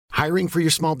Hiring for your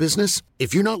small business?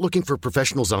 If you're not looking for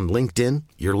professionals on LinkedIn,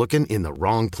 you're looking in the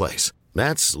wrong place.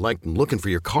 That's like looking for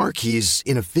your car keys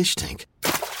in a fish tank.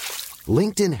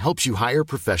 LinkedIn helps you hire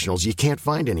professionals you can't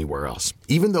find anywhere else,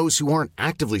 even those who aren't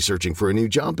actively searching for a new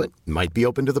job but might be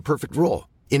open to the perfect role.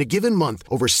 In a given month,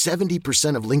 over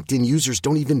 70% of LinkedIn users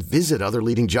don't even visit other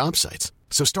leading job sites.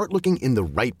 So start looking in the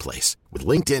right place. With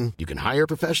LinkedIn, you can hire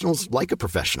professionals like a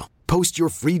professional. Post your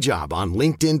free job on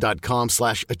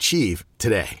linkedin.com/achieve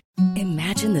today.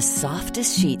 Imagine the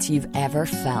softest sheets you've ever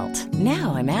felt.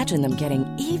 Now imagine them getting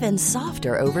even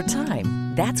softer over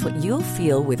time. That's what you'll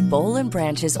feel with Boll &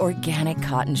 Branch's organic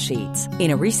cotton sheets.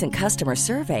 In a recent customer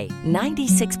survey,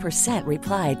 96%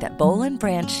 replied that Boll &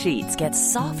 Branch sheets get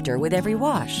softer with every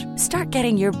wash. Start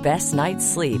getting your best night's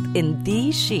sleep in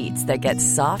these sheets that get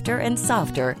softer and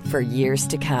softer for years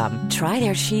to come. Try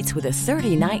their sheets with a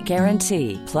 30-night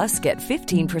guarantee. Plus, get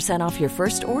 15% off your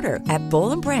first order at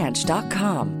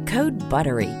bollandbranch.com. Code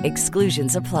BUTTERY.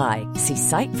 Exclusions apply. See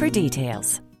site for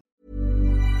details.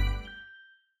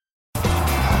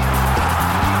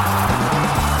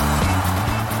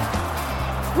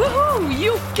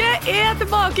 Jokke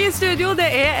tilbake i studio. Det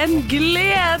en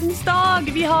gledens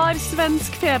dag. Vi har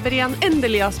svensk feber igjen.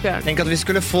 Endelig, Asbjørn. Tenk at vi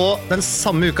skulle få den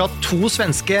samme uka 2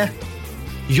 svenske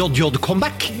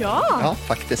JJ-comeback. Ja,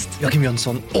 faktiskt. Joakim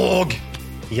Jönsson og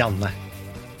Janne.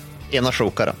 Ena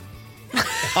sjokare.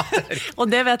 Og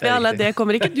det vet vi alle, det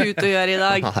kommer ikke du til å gjøre i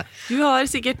dag. Du har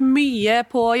sikkert mye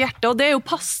på hjertet, og det jo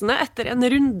passende etter en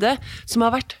runde som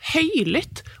har vært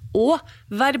høylytt og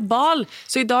verbal.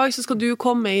 Så i dag så skal du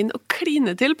komme inn og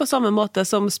kline til på samme måte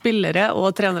som spillere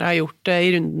og trenere har gjort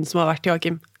i runden som har vært,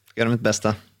 Joakim. Skal gjøre mitt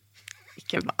beste.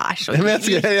 Ikke vær så jeg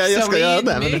skal gjøre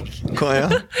det, men kom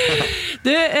igjen.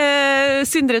 Du,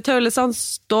 Sindre Tøle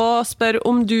Sandstå spør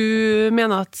om du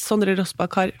mener at Sondre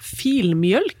Rosbach har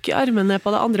filmjölk i armene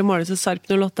på det andre målet til Sarp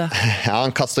 08. Ja,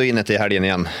 han kastar in ett i helgen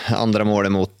igen. Andra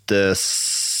målet mot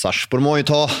Sarpsborg må ju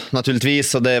ta,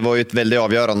 naturligtvis, och det var ju ett väldigt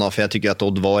avgörande, för jag tycker att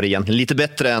Odd var egentligen lite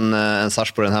bättre än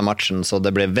Sarpsborg den här matchen, så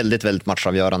det blev väldigt, väldigt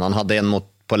matchavgörande. Han hade en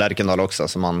på Lerkendal också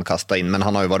som han kastade in, men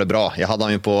han har ju varit bra. Jag hade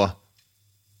han ju på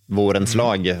vårens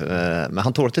lag, men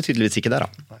han tålte tydeligvis ikke det da.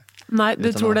 Nei,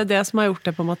 du tror det det som har gjort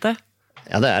det på en måte?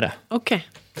 Ja, det det. Ok.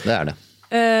 Det det.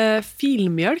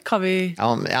 Filmjölk har vi...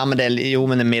 Ja, men det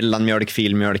men det mellanmjölk,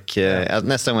 filmjölk.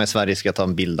 Nästa gång i Sverige ska jag ta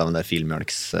en bild av den där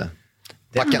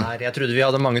filmjölkspacken. Jeg trodde vi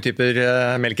hadde mange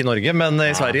typer melk i Norge, men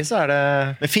i Sverige så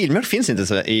det... Men filmjölk finns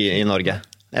inte i Norge.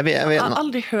 Jeg har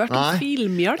aldri hørt om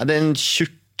filmjölk. Ja, det en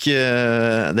tjukk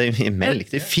det melk,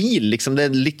 det fil liksom,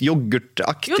 det litt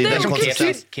yoghurtaktig. Jo, det som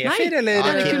kefir eller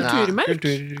kulturmelk?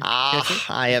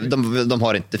 Nej, de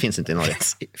har inte, det finns inte i Norge.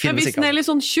 Men hvis den litt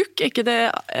sånn tjukk, ikke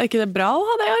det bra å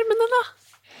ha det i armene da?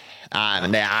 Nej,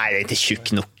 men det inte tjukk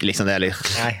nok, liksom, det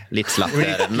litt slapp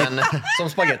men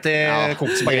som spagetti,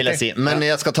 kokt spagetti. Det vil jeg si, men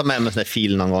jeg skal ta med meg sånn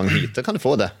fil noen gang hit, da kan du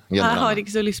få det. Jeg har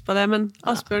ikke så lyst på det, men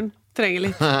Asbjørn trenger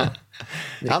litt.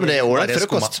 Ja, men det ålreit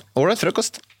frokost. Ålreit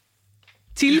frokost.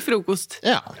 Til frokost.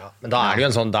 Ja. Men da det jo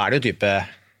en sånn, da det jo type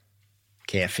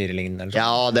kefir-lignende eller sånn.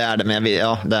 Ja, det det, men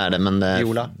det men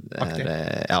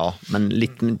det ja, men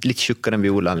litt tjukkere enn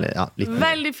viola. Ja, litt.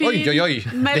 Veldig fin. Oi.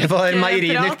 Det var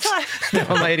meierinytt. Det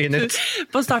var meierinytt.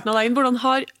 På starten av dagen, hvordan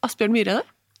har Asbjørn Myhre det?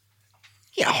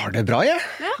 Jeg har det bra, ja.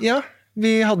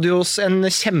 Vi hadde jo oss en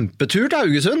kjempetur til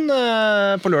Haugesund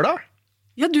på lørdag.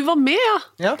 Ja, du var med,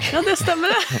 ja. Ja, det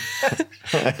stemmer det.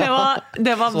 Det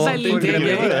var veldig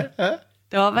gøy.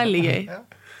 Det var veldig gøy.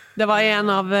 Det var en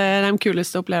av de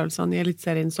kuleste opplevelsene i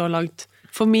Elitserien så langt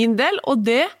for min del, og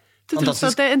det til tross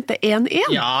for at det endte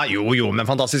 1-1. Ja, jo, men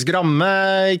fantastisk ramme,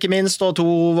 ikke minst, og 2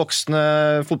 voksne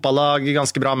fotballag,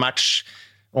 ganske bra match,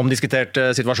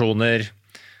 omdiskuterte situasjoner.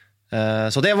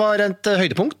 Så det var et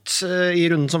høydepunkt i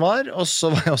runden som var, og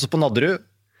så var jeg også på Nadderud.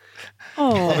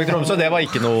 Så det var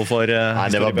ikke noe for... Nei,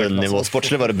 det var bunnivå.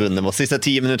 Sportslig var det bunnivå. Siste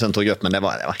 10 minutter tog jeg opp, men det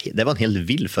var en helt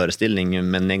vild forestilling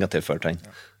med negativ førtegn.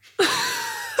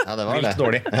 Ja, det var det.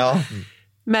 Dårlig. Ja.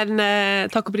 Men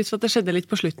takk og pris for at det skjedde litt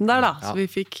på slutten der da, så vi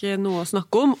fikk noe å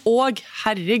snakke om, og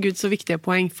herregud så viktige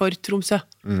poeng for Tromsø.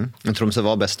 Men Tromsø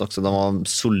var best også, de var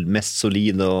mest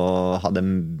solide og hadde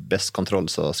best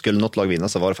kontroll, så skulle något lag vinne,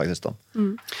 så var det faktisk de.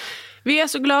 Vi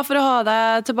så glad for å ha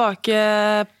deg tilbake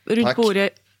rundt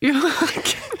bordet.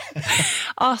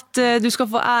 At du skal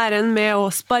få æren med å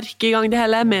sparke i gang det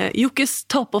hele med Jokkes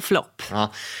topp og flopp.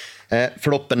 Ja.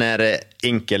 Floppen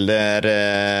enkel, det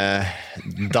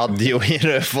Daddio i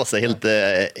Rødfoss helt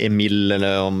Emil,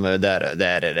 det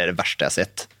det verste jeg har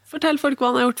sett. Fortell folk hva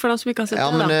han har gjort for dem som ikke har sett det.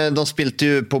 Ja, men de spilte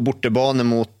ju på bortebane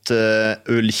mot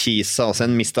Ullkisa och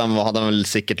sen hade han väl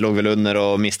säkert låg väl under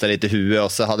och mistade lite huvud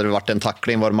och så hade det varit en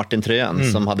tackling var Martin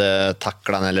Tröen som hade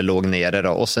tacklat eller låg nere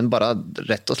då. Och sen bara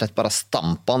rätt och slett bara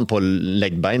stampan på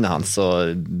läggbeinen hans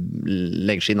och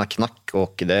läggskinna knack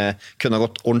och det kunde ha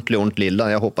gått ordentligt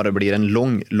illa. Jag hoppas det blir en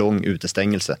lång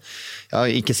utestängelse. Jag har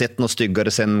inte sett något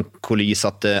styggare sen Colli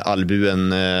satte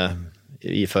albuen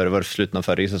i slutet av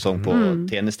förra säsong på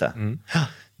tennis där.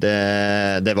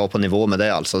 Det var på nivå med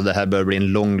det alltså. Det här bör bli en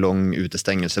lång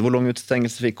utestängelse. Hur lång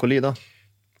utestängelse fick Colli då?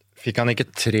 Fick han inte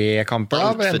 3 kamper?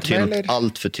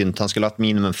 Allt för tynt. Han skulle ha ett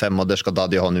minimum 5 och det ska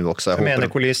Daddy ha nu också. Jag menar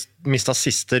Colli mistade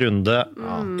sista runde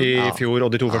i fjol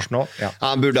och de 2 första nu. Ja.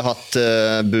 Han borde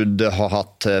ha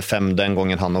haft 5 den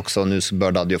gången han också. Nu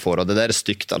bör Daddy få det. Det där är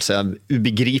styggt alltså.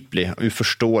 Ubegriplig,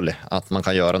 oförståelig att man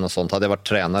kan göra något sånt. Hade jag varit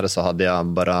tränare så hade jag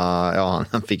bara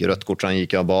han fick rött kort så han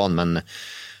gick av banan men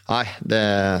nej, det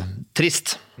är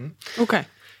trist. Okej.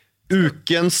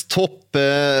 Ukens topp.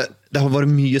 Det har varit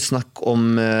mycket snack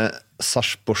om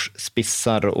Sarpsborgs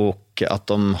spissar och att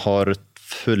de har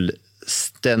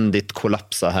fullständigt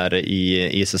kollapsat här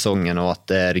i säsongen och att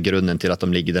det är grunden till att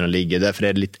de ligger där de ligger. Därför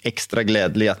är det lite extra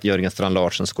glädligt att Jörgen Strand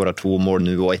Larsen skorar 2 mål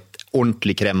nu och ett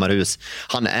ordentligt krämmarhus.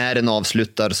 Han är en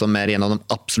avslutare som är en av de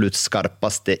absolut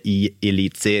skarpaste i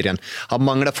elitserien. Han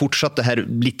manglar fortsatt det här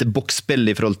lite boxspel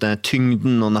i förhållande till den här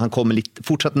tyngden och när han kommer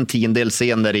fortsatt en tiondel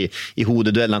sen där i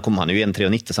hodeduellen. Han är ju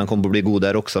 1,93 så han kommer att bli god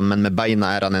där också men med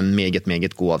beina är han en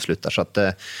meget god avslutare så att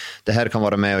det här kan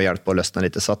vara med och hjälpa att lösna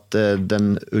lite så att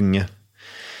den unge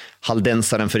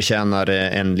haldensaren förtjänar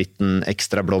en liten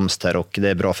extra blomst här och det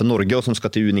är bra för Norge som ska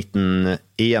till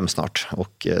U19-EM snart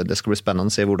och det ska bli spännande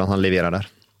att se hur han levererar där.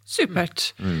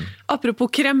 Supert. Apropos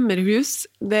kremmerhus,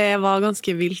 det var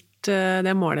ganska vilt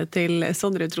det målet till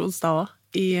Sondre Tronstad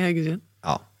i Haugesund.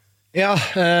 Ja,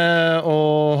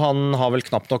 och han har väl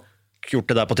knappt nok gjort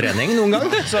det där på träning någon gång.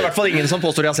 Så i hvert fall ingen som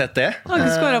påstår de har sett det. Han har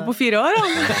inte skåret på 4 år.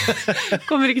 Han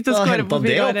kommer inte till att skåra på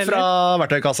 4 år. Det opp fra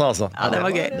verktøykassa altså. Ja, det var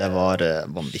gøy. Det var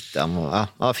vanvittigt.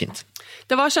 Ja, fint.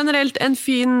 Det var generellt en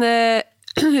fin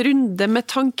runde med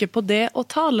tanke på det å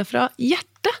tale fra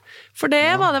hjertet. For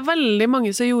det var det veldig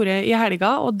mange som gjorde i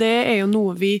helga, og det er jo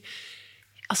noe vi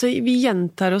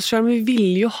gjentar oss selv, men vi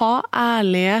vil jo ha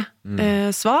ærlige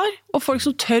svar, og folk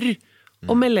som tør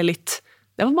å melde litt.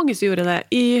 Det var mange som gjorde det.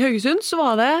 I Haugesund så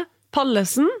var det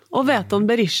Pallesen og Veton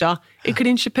Berisha i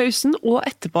klinsjepausen og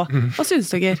etterpå. Hva synes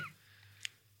dere?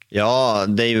 Ja,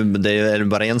 det är ju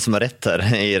bara en som har rätt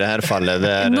här i det här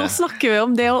fallet. Nå snakker vi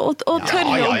om det och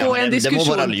tørre å gå i en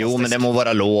diskusjon. Men det må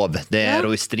vara lov. Det är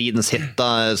och i stridens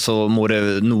hetta så må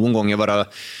det någon gånger vara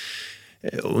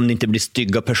om det inte blir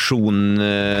stygga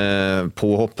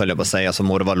påhopp eller vad säga så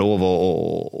må det vara lov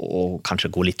och kanske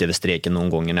gå lite över streken någon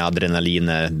gång när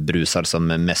adrenalin brusar som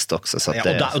mest också så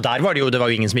att och där var det var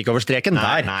ju ingen som gick över streken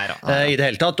i det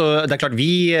hele tatt och det är klart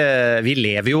vi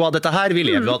lever ju av detta här vi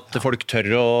lever ju att folk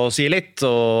tør att säga lite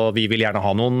och vi vill gärna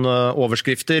ha någon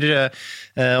överskrifter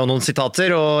och någon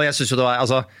citater och jag syns ju det var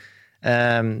alltså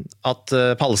at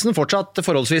Pallesen fortsatt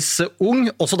forholdsvis ung,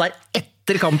 også der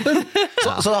etter kampen.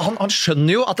 Så han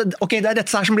skjønner jo at det er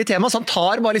dette her som blir tema, så han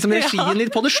tar bare liksom regien litt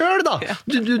på det selv da.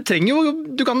 Du trenger jo,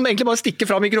 du kan egentlig bare stikke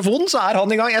fra mikrofonen, så er han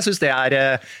i gang. Jeg synes det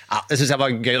det synes jeg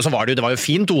var gøy, og så var det jo en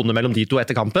fin tone mellom de 2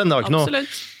 etter kampen. Det var ikke noe...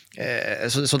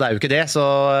 Så det er jo ikke det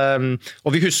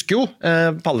og vi husker jo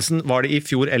Pallesen var det i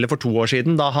fjor eller for 2 år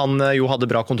siden da han jo hadde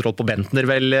bra kontroll på Bentner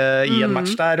vel i en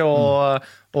match der og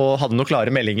hadde noen klare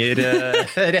meldinger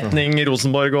retning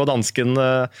Rosenborg og dansken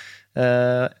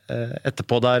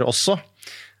etterpå der også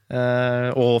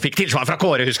og fikk tilsvar fra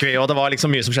Kåre husker vi og det var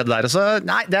liksom mye som skjedde der så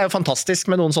nei, det er jo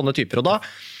fantastisk med noen sånne typer og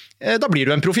da blir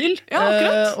du en profil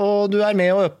og du er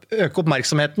med å øke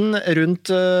oppmerksomheten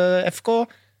rundt FK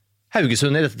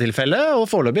Haugesund i dette tilfellet, og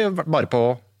foreløpig bare på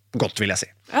godt, vil jeg si.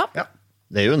 Ja.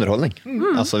 Det är ju underhållning.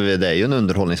 Alltså det är ju en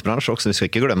underhållningsbransch också, vi ska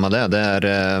inte glömma det.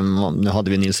 Nu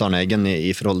hade vi Nils Arne Eggen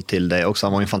i förhåll till det också.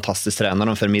 Han var en fantastisk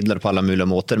tränare och förmedlare på alla möjliga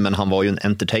måter, men han var ju en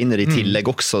entertainer i tillägg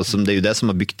också, som det är ju det som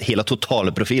har byggt hela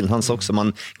totalprofilen hans också.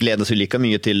 Man gläder sig lika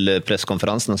mycket till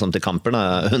presskonferenserna som till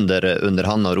kamperna under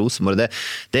han och Rosenborg.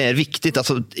 Det är viktigt,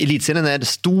 alltså elitserien är ett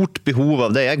stort behov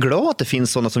av det. Jag är glad att det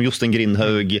finns sådana som Josten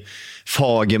Grindhaug,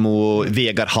 Fagemo,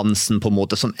 Vegard Hansen på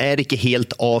måte som är inte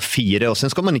helt A4 och sen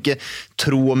ska man inte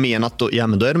tro och mena att då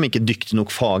är de inte dyktiga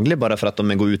nog fagligt bara för att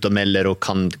de går ut och mäller och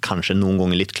kan kanske någon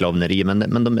gång lite klavneri men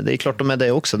det är klart de är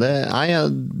det också.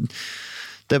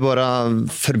 Det Det är bara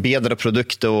förbättra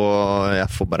produkt och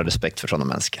jag får bara respekt för sådana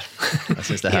människor. Jag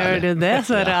syns det är härligt. Gör du det?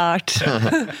 Så rart.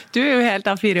 Du är ju helt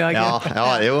A4-jager.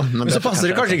 Ja, jo. Men så passer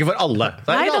det kanskje ikke for alle.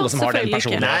 Det er ikke alle som har den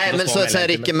personen. Nej, men så säger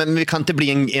Rikke, men vi kan inte bli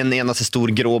en enaste stor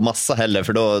grå massa heller,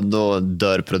 för då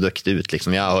dör produkt ut.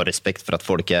 Liksom. Jag har respekt för att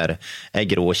folk är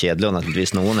grå och kedliga, och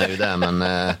naturligtvis någon är ju det, men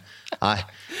nej.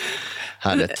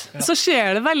 Herligt. Så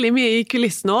skjer det veldig mye i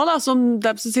kulissen også, da, som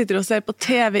de som sitter og ser på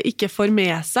TV ikke får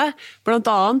med seg. Blant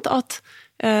annet at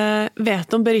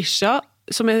Veton Berisha,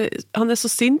 han så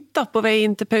sint da, på vei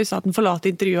inn til pause at han forlater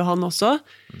intervjuet han også,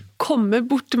 kommer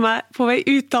bort til meg på vei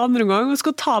ut til andre gang og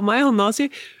skal ta meg i hånda og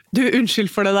si du, unnskyld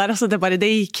for det der, altså,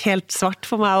 det gikk helt svart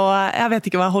for meg, og jeg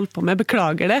vet ikke hva jeg holdt på med,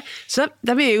 beklager det. Så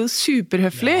de jo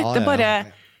superhøflige, det bare...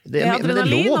 Det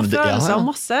adrenalin og følelser og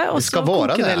masse, og så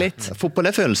koker det litt.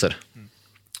 Fotball følelser.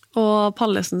 Og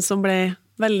Pallesen som ble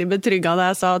veldig betrygget da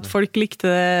jeg sa at folk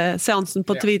likte seansen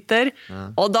på Twitter,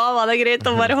 og da var det greit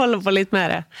å bare holde på litt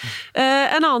mer.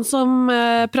 En annen som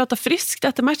pratet friskt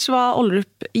etter match var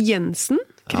Olrup Jensen,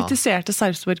 kritiserte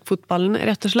Sarpsborg-fotballen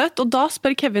rett og slett, og da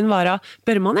spør Kevin Vara,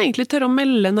 bør man egentlig tørre å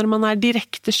melde når man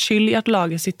direkte skyld i at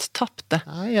laget sitt tappte?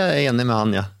 Jeg enig med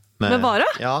han, ja. Med Vara?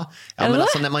 Ja men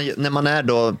alltså när man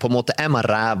då på en måte man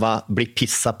räva, blir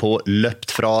pissa på,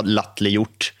 löpt fra,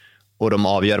 latterliggjort och de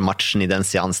avgör matchen i den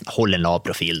seansen, håll en lav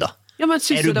profil då. Ja, men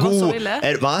syns du det var så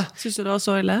ille? Va? Syns du det var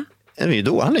så ille?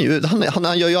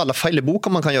 Han gör ju alla fel i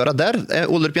boken man kan göra där.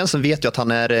 Olrup Jensen vet ju att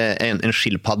han är en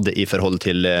skillpadde i förhåll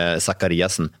till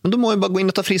Zachariasen. Men då må ju bara gå in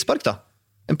och ta frispark då.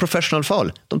 En professional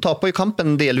foul. De tappar ju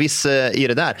kampen delvis i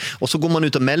det där. Och så går man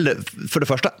ut och melder, för det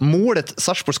första, målet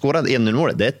Sarpsborg skårade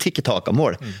 1-0-målet, det är ett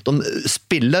tiki-taka-mål. De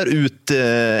spillar ut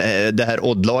det här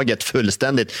oddlaget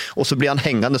fullständigt, och så blir han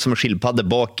hängande som en skillpadde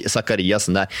bak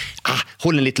Zachariasen där.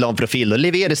 Håll en lite lav profil och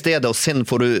lever istället, och sen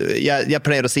får du, jag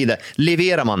plejer att säga det,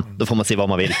 leverar man, då får man se vad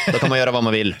man vill. Då kan man göra vad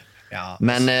man vill. Ja.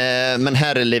 Men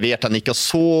här levererar han inte, och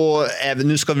så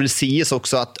nu ska vi väl sägas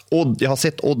också att Odd, jag har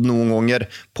sett Odd någon gånger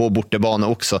på bortebana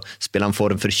också spela en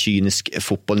form för kynisk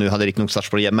fotboll. Nu hade Ricknock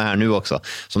Sarpsborg hjemme här nu också,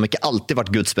 som inte alltid varit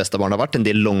Guds bästa barn. Det har varit en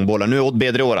del långbollar. Nu är Odd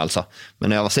bedre år alltså,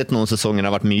 men jag har sett någon säsonger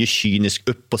har varit mycket kynisk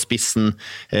upp på spissen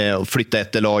och flytta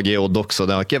ett lag i Odd också.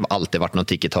 Det har inte alltid varit någon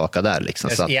tiki-taka där liksom,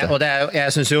 så att, och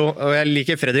jag syns ju, och jag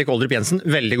liker Fredrik Olrup Jensen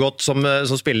väldigt gott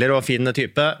som spiller och fin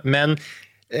type, men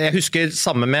jeg husker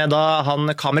samme med da han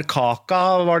Kamer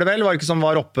Kaka var det ikke som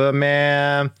var oppe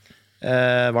med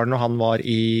var det når han var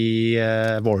i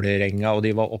Vålerenga og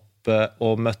de var oppe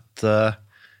og møtte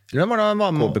eller var det han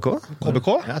var med KBK?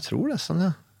 Jeg tror det, sånn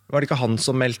ja. Var det ikke han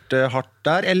som meldte hardt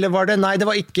der? Eller var det, nei det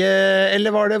var ikke,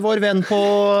 eller var det vår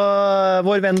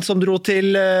venn som dro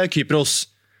til Kypros?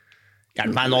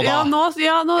 Hjelp meg nå da.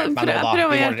 Ja, nå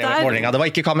prøver å hjelpe der. Vålerenga, det var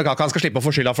ikke Kamer Kaka, han skal slippe å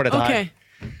få skylda for dette her.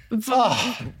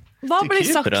 Hva ble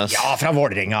sagt? Ja, fra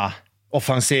Vålerenga.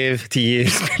 Offensiv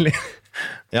 10-spiller.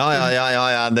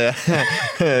 Ja, det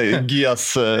Gias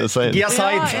Said. Gias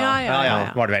Said,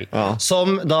 ja, var det vel. Ja.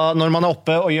 Som da, når man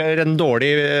oppe og gjør en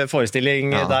dårlig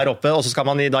forestilling der oppe, og så skal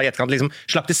man i da i etterkant liksom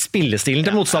slappe til spillestilen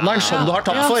til motstanderen, som du har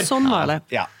tapt for. Ja, sånn var det.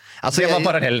 Ja. Altså, det var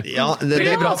parallell. Ja, det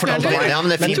er bra fortalt. Ja,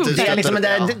 men det er fint. Det er liksom,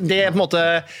 det er på en måte,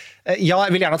 ja,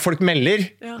 jeg vil gjerne at folk melder,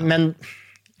 men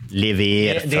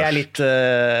lever. Det er litt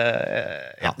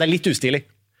det er litt ustilig.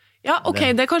 Ja, ok,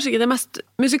 det er kanskje ikke det mest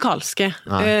musikalske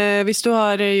hvis du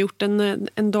har gjort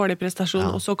en dårlig prestasjon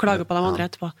og så klager på de andre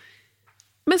etterpå.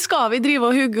 Men skal vi drive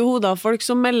og hugge hodet av folk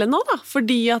som melder nå da?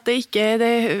 Fordi at det ikke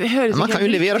det høres man kan jo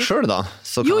levere selv da.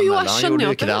 Jo, jeg skjønner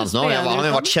jo at det høres bedre. Han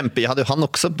har vært kjempe, jeg hadde jo han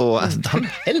også på han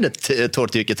heller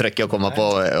tårtyrketrekket å komme på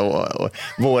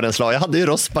vårens lag. Jeg hadde jo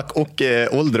Rossbach og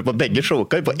Oldre på begge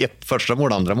sjåka på ett første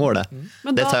mål, andre mål.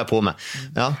 Det tar jeg på meg.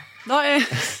 Ja. Da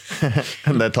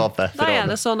det tapet. Da er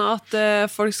det sånn at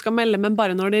folk skal melde, men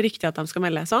bare når det er riktig at de skal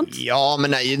melde, sant? Ja,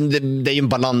 men det är ju en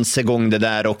balansgång det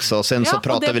där också. Sen så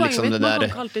pratar vi liksom det där. Man kan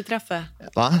ikke alltid treffe.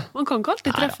 Va? Man kan ikke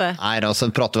alltid treffe. Nej då,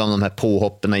 så pratar vi om de här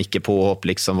påhoppen och icke påhopp,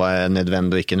 liksom vad är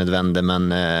nödvändigt och icke nödvändigt, men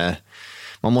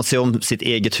man måste se om sitt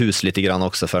eget hus lite grann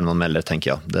också för man melder, tänker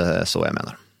jag. Det är så jag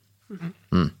menar.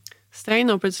 Streng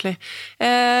nå plutselig.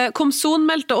 Komson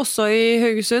meldte også i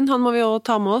Haugesund, han må vi også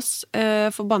ta med oss,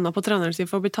 forbannet på treneren sin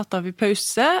for å bli tatt av i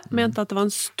pause, mente at det var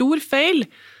en stor feil.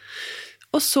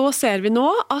 Og så ser vi nå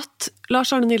at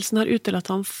Lars Arne Nilsen har utelatt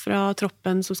han fra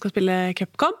troppen som skal spille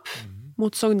cupkamp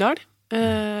mot Sogndal.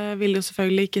 Vil jo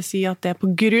selvfølgelig ikke si at det er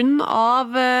på grunn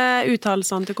av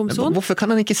uttalelsene til Komson. Men hvorfor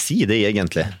kan han ikke si det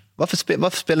egentlig? Varför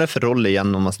spelar det för roll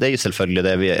igen? Det är ju selvfølgelig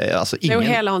det vi... Alltså, det är ju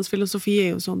hela hans filosofi är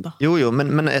ju sån då. Jo,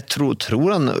 men jag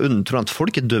tror han att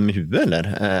folk är dum i huvudet,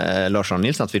 eller? Lars-Arne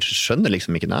Nilsen, att vi skjønner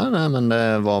liksom ikke, nej, men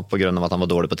det var på grund av att han var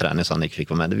dålig på träning så han ikke fikk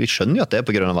vara med. Vi skjønner ju att det är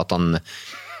på grund av att han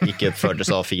ikke uppförde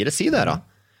sig av 4 sidor då.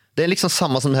 Det är liksom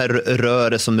samma som det här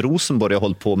röret som Rosenborg har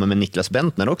hållit på med Niklas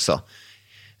Bentner också.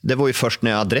 Det var ju först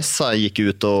när Adressa gick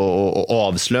ut och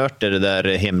avslörte det där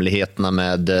hemligheterna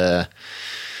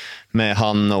med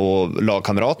han och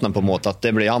lagkamraterna på måte att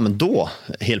det blev, ja men då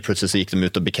helt plötsligt så gick de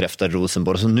ut och bekräftade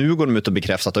Rosenborg. Så nu går de ut och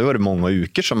bekräftar att det har varit många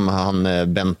uker som han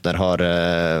Bentner har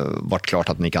varit klart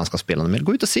att ni kan ska spela. Men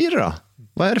gå ut och se det då.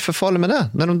 Vad är det för farligt med det?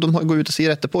 När de går ut och ser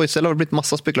etterpå. Istället har det blivit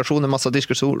massa spekulationer, massa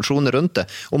diskussioner runt det.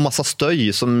 Och massa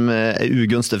stöj som är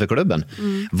ugunstig för klubben.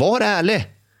 Var ärlig.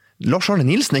 Lars-Arne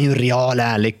Nilsen är ju en real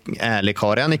ärlig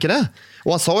karl, är han ikke det?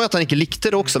 Och han sa ju att han inte likte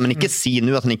det också, men inte si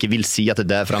nu att han inte vill si att det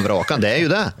där fram rakan. Det är ju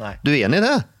det. Du är enig i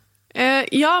det?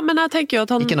 Ja, men jag tänker ju att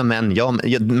han... Ikke noe men,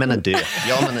 men är død.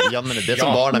 Ja, men är det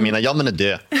som barna mina, ja, men är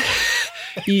død.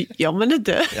 Ja, men är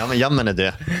død. Ja, men är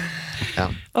død. Ja.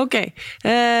 Okej.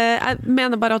 Jag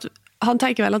menar bara att han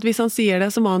tänker väl att hvis han säger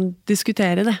det så må han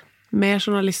diskutera det med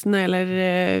journalisten eller...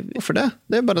 Hvorfor det?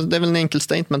 Det är väl en enkel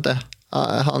statement det.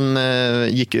 Han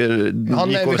gick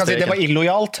over streken. Det var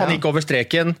illojalt, han gick över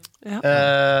streken.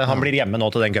 Han blir hjemme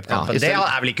nå till den cupkampen. Det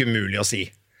är väl inte umuligt att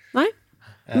si. Nej.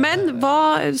 Men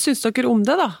vad syns dere om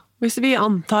det då? Hvis vi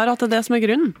antar att det är det som är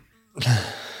grunden.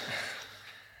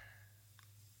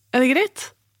 Är det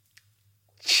greit?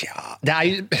 Ja, det är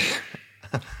ju...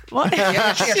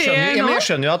 Jeg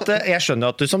skjønner jo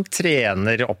at du som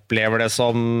trener opplever det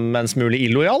som en smule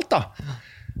illojalt da.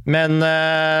 Men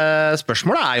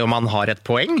spørsmålet er jo om han har et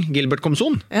poeng, Gilbert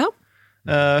Komson. Ja.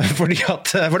 Fordi at,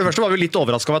 for det første var vi litt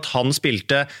overrasket over at han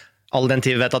spilte all den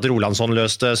tid vi vet at Rolandsson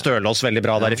løste Stølås veldig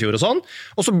bra der i fjor og sånn.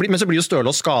 Men så blir jo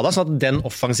Stølås skadet, sånn at den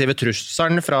offensive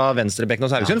trusselen fra Venstrebekken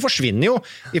og Særlesund forsvinner jo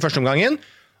i første omgangen.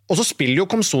 Og så spiller jo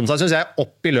Komson seg, synes jeg,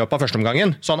 opp i løpet av første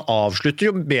omgangen, så han avslutter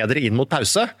jo bedre inn mot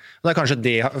pause. Og det er kanskje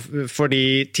det,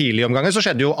 fordi tidlig i omgangen så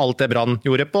skjedde jo alt det Brann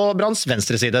gjorde på Branns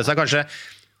venstre side, så kanskje,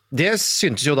 det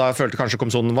syntes jo da, følte kanskje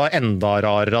Komson var enda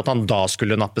rarere at han da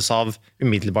skulle nappes av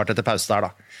umiddelbart etter pause der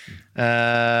da.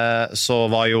 Så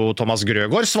var jo Thomas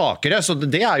Grøgaard svakere, så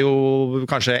det er jo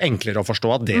kanskje enklere å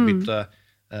forstå at det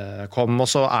byttet kom, og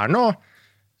så er det noe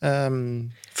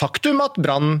faktum att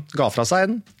Brann gav fra sig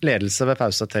en ledelse ved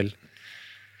pause till.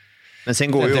 Men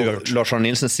sen går ju Lars-Arne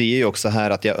Nilsen säger ju också här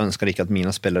att jag önskar inte att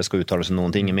mina spelare ska uttala sig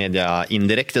någonting i media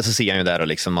indirekt, så säger han ju där och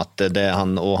liksom att det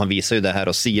han visar ju det här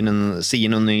och säger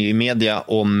någon i media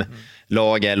om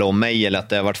lag eller om mig eller att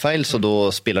det har varit fel, så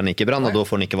då spelar ni inte Brann och då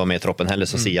får ni inte vara med i troppen heller,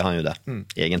 så säger han ju det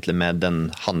egentligen med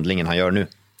den handlingen han gör nu.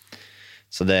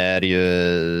 Så det är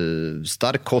ju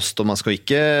stark kost och man ska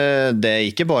inte, det är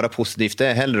inte bara positivt det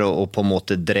är heller att på en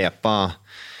måte drepa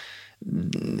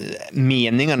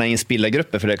meningarna i en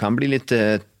spelargrupp, för det kan bli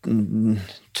lite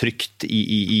tryckt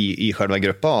i själva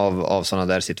gruppen av sådana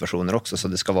där situationer också, så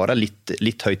det ska vara lite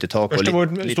höjt i tak och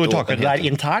lite stor taket där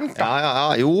internt.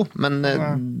 Ja, jo, men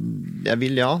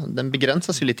den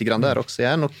begränsas ju lite grann där också.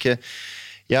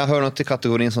 Jag hör något i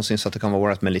kategorin som syns att det kan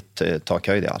vara med lite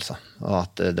takhöjd alltså. Och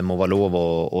att det må vara lov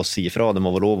att se ifrån, det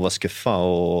må vara lov att skuffa,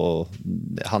 och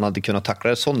han hade kunnat tackla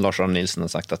det sån Lars-Arne Nilsen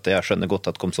och sagt att jag skönner gott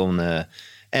att Komson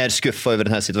är skuffa över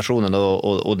den här situationen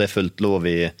och det är fullt lov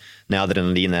när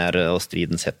adrenalin är och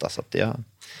stridens hetta, så att jag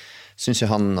syns ju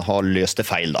han har löst det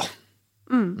fel då.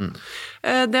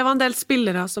 Det var en del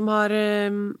spelare som har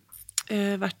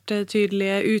varit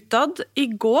tydliga utad.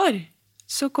 Igår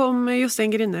så kom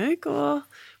Jostein Grindhaug och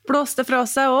blåste fra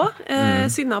seg også,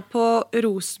 sinna på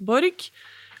Rosenborg,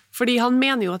 fordi han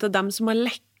mener jo at det er dem som har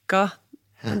lekket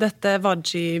dette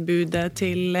Wadji-budet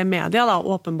til media, da,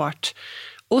 åpenbart.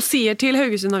 Og sier til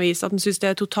Haugesund Avis at han synes det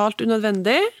er totalt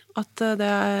unødvendig, at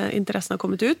interessen har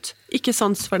kommet ut. Ikke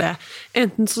sans for det.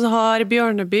 Enten så har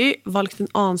Bjørneby valgt en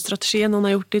annen strategi enn han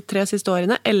har gjort de 3 siste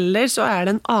årene, eller så er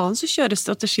det en annen som kjører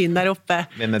strategien der oppe.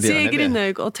 Sier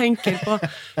Grindhaug og tenker på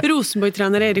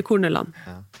Rosenborg-trener Erik Horneland.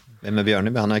 Ja. Hvem er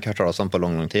Bjørneby? Han har ikke hørt talas om på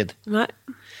lång tid. Nej.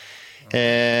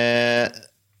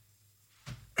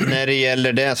 När det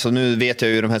gäller det så nu vet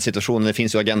jag ju de här situationerna, det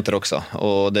finns ju agenter också,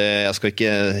 och jag ska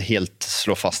inte helt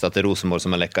slå fast att det är Rosenborg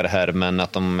som är läckare här, men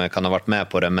att de kan ha varit med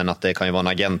på det, men att det kan ju vara en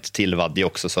agent till Wadji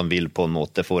också som vill på en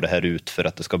måte få det här ut för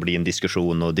att det ska bli en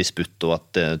diskussion och disput och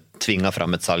att tvinga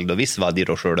fram ett salg då, visst Wadji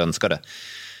då själv önskar det.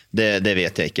 Det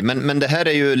vet jag inte. Men det här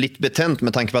är ju lite betänt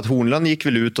med tanke på att Hornland gick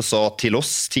väl ut och sa till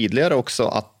oss tidigare också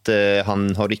att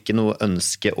han har inte något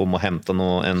önske om att hämta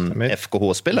en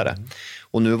FKH-spelare.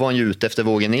 Och nu var han ju ute efter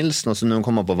Våge Nilsson och så nu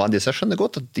kommer han på Vadje. Så jag skönde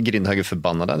gott att Grindhaug är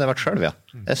förbannad. Det har varit själv, ja.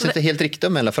 Jag synes det är helt riktigt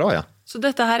att melde fra, ja. Så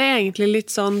dette her er egentlig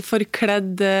litt sånn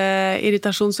forkledd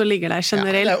irritasjon som ligger der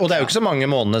generelt. Ja, og det er jo ikke så mange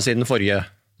måneder siden forrige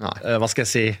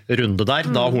runde der,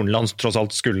 da Hornland tross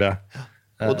alt skulle...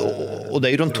 Och det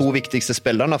är ju de två viktigaste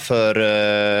spelarna för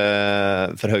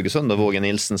Haugesund, Våge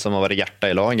Nilsson som har varit hjärta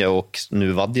i laget och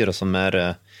nu Vadje som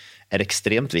är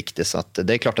extremt viktig, så att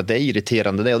det är klart att det är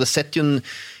irriterande det, och det sätter ju en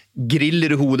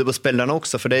griller i hodet på spelarna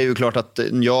också, för det är ju klart att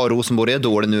Rosenborg är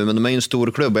dålig nu, men de är ju en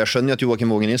stor klubb och jag skönjer att Joakim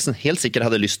Våge Nilsson helt säkert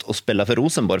hade lust att spela för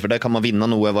Rosenborg, för där kan man vinna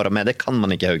nog och vara med, det kan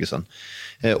man inte i Haugesund.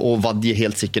 Och Vadje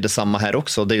helt säkert detsamma här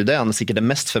också. Det är ju det han är säkert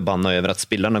mest förbannad över, att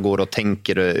spelarna går och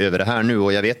tänker över det här nu,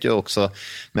 och jag vet ju också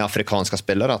med afrikanska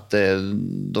spelare att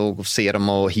då ser de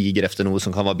och higer efter något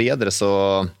som kan vara bättre,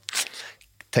 så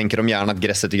tänker de gärna att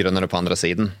gräset är grönare på andra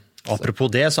sidan.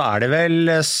 Apropos det, så er det vel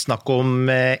snakk om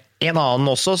en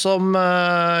annen også som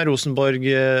Rosenborg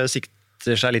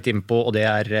sikter seg litt inn på, og det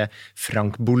er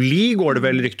Frank Boli, går det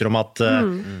vel rykter om at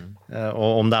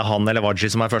og om det er han eller Vadji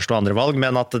som er første og andre valg,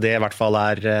 men at det i hvert fall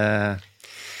er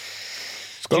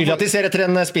tydelig at de ser etter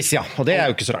en spiss, ja, og det er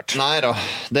jo ikke så rart. Nej då,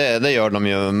 det gör de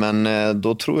ju, men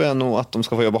då tror jag nog att de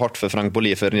ska få jobba hårt för Frank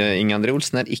Boli, för Inge André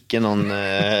Olsen är inte någon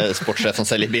sportchef som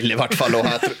säljer bild i vart fall, och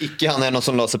jag tror inte han är någon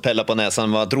som låter pella på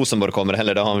näsan vad att Rosenborg kommer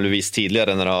heller, det har han väl visst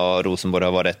tidigare när Rosenborg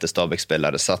har varit ett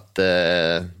Stabæk-spelare, så att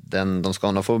de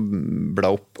ska nog få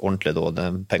bla upp ordentligt då,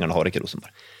 pengarna har inte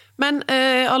Rosenborg. Men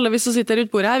alle vi som sitter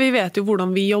ute på her, vi vet jo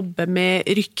hvordan vi jobber med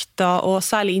rykter, og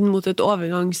særlig inn mot et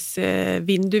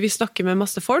overgangsvindu. Vi snakker med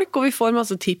masse folk, og vi får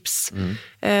masse tips.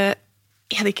 Er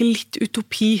det ikke litt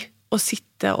utopi å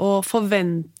sitte og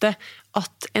forvente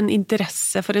at en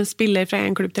interesse for en spiller fra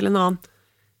en klubb til en annen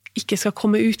ikke ska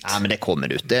komma ut? Ja, men det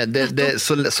kommer ut. Det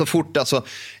så fort, alltså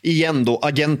igen då,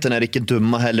 agenterna är inte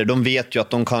dumma heller. De vet ju att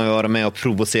de kan vara med och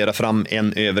provocera fram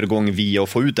en övergång via att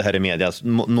få ut det här i media.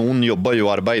 Någon jobbar ju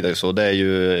och arbetar så, det är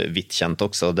ju vitt känt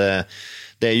också. Det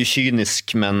är ju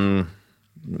cynisk, men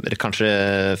det är kanske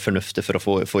förnuftigt för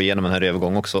att få igenom den här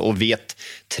övergången också. Och vet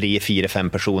 3, 4, 5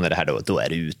 personer det här då är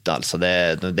det ute. Alltså det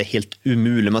är helt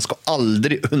umuligt. Man ska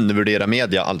aldrig undervärdera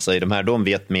media alltså i de här. De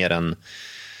vet mer än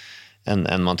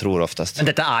man tror oftast. Men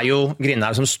dette er jo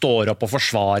Grindhaug som står opp og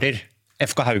forsvarer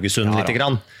FK Haugesund litt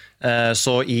grann.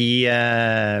 Så i,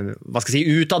 hva skal jeg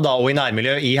si, utad da, og i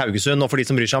nærmiljøet i Haugesund, og for de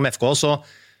som bryr seg om FK,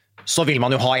 så vil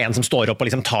man jo ha en som står opp og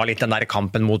liksom tar litt den der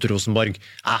kampen mot Rosenborg.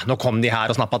 Nå kom de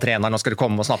her og snappet treneren, nå skal de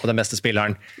komme og snappe den beste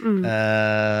spilleren.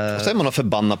 Och så är man har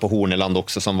förbannat på Horneland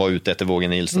också, som var ute efter Våge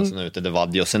Nilsson, som är ute efter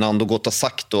Vadje, och sen har han då gått och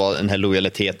sagt då, den här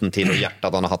lojaliteten till och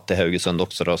hjärtat han har haft i Haugesund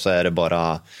också då, så är det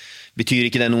bara betyder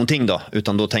inte det någonting då,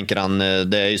 utan då tänker han,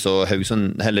 det är ju så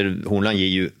Haugesund, eller Hornland ger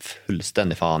ju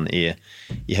fullständigt fan i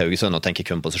Haugesund och tänker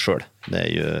kun på sig själv. Det är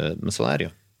ju, men så är det ju.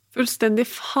 Fullständigt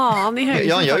fan i Haugesund.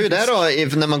 Ja, han gör ju det då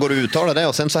när man går och uttalar det,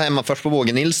 och sen så är man först på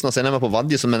Våge Nilsson och sen är man på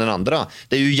Vadje som är den andra.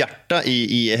 Det är ju hjärta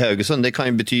i Haugesund. Det kan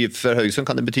ju betyda, för Haugesund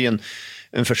kan det betyda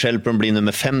en forskjell på att bli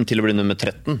nummer 5 till att bli nummer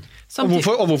 13.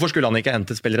 Och varför skulle han inte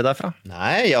hämta spelare därifrån?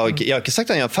 Nej, jag har inte sagt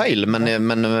att han gör fel,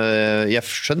 men jag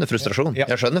skönner frustration.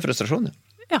 Jag skönner frustration.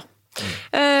 Ja.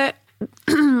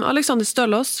 Alexander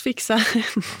Stølås fikk seg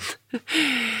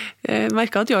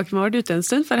merket at Joakim har vært ute en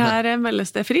stund, for her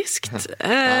meldes det friskt.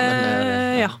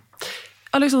 Ja.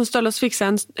 Alexander Stølås fikk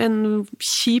seg en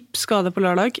kjip skade på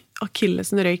lørdag.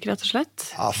 Akillesen røyk, rett og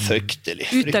slett. Ja, fryktelig.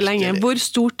 Ute lenge. Hvor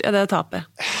stort er det tapet?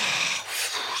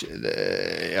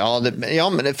 Ja,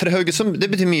 men för Haugesund, det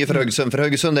betyder mycket för Haugesund. För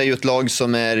Haugesund är ju ett lag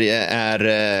som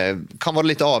kan vara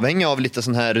lite avhängig av lite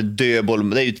sån här dödboll.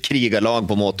 Det är ju ett krigarlag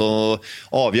på mått och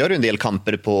avgör en del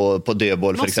kamper på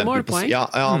dödboll för exempel. Målpoäng.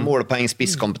 Ja, målpoäng,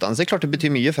 spisskompetens. Det är klart det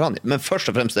betyder mycket för han. Men först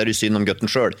och främst är det ju synd om Götten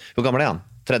själv. Hur gammal är han?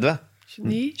 30?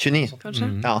 29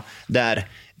 kanske. Ja, där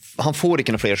han får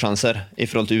inte några fler chanser i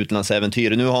förhållande till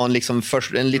utlandsäventyr. Nu har han liksom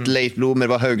först en lite late bloomer,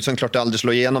 var Haugesund klart aldrig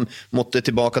slå igenom, måtte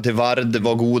tillbaka till Vard,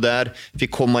 var god där,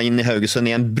 fick komma in i Haugesund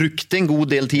igen, brukte en god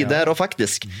del tid där och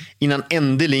faktiskt innan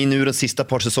ändelig nu de sista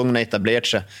par säsongerna etablerat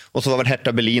sig. Och så var väl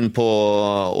Hertha Berlin på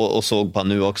och såg på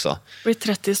nu också. Blir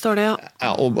 30 står det, ja.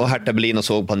 Ja, och Hertha Berlin och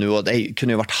såg på nu, och det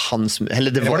kunde ju varit hans,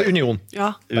 eller det var det Union.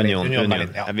 Ja. Union. Berlin,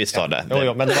 ja. Ja, visst var det.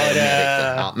 Jo, men det var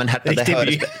ja, men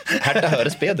Hertha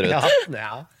höres bedre ut.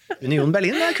 Ja. Union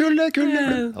Berlin är kul.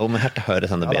 Jo, men Hertha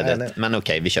höres ändå bedre ut. Men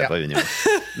okej, vi kör på Union.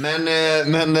 Men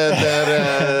det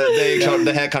är klart,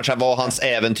 det här kanske var hans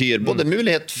äventyr. Både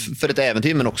möjlighet för ett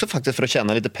äventyr, men också faktiskt för att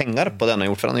tjäna lite pengar på det han har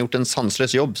gjort. För han har gjort en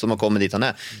sanslös jobb som har kommit dit han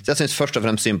är. Så jag syns först och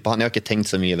främst synd på han. Jag har inte tänkt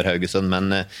så mycket över Haugesund, men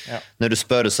när du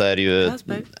spör så är det ju...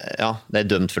 Ja, det är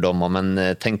dumt för dem,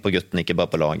 men tänk på gutten, inte bara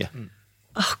på laget.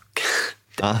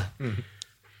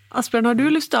 Asbjørn, har du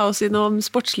lyst til å si noe om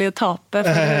sportslige tapet?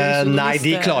 Nei,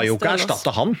 de klarer jo ikke å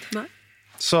erstatte han.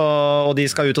 Så, og de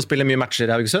skal ut og spille mye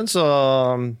matcher i Haugesund, så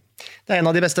det er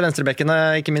en av de beste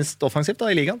venstrebekkene, ikke minst offensivt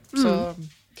da, i ligaen. Så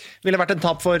ville vært en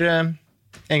tap for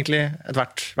egentlig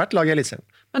hvert lag i Eliteserien.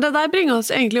 Men det der bringer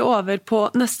oss egentlig over på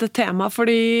neste tema,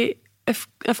 fordi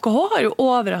FKH har jo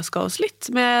overrasket oss litt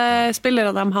med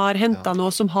spillere de har hentet nå,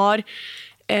 som har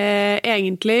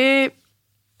egentlig...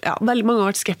 Ja, veldig mange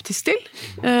har vært skeptisk til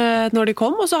når de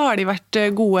kom, og så har de vært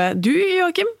gode. Du,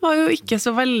 Joakim, var jo ikke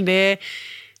så veldig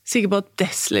sikker på at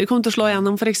Dessler kom til å slå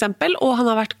gjennom for eksempel, og han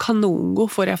har vært kanongod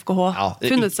for FKH.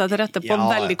 Funnet seg til rette på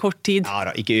veldig kort tid.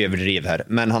 Ja, ikke överdriv här,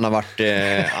 men han har varit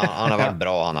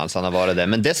bra han har varit det.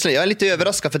 Men Dessler, jag är lite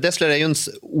överraskad, för Dessler är ju en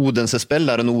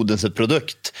Odense-spelare, en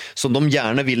Odense-produkt som de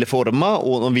gärna ville forma,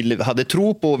 och de hade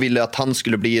tro på och ville att han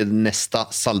skulle bli nästa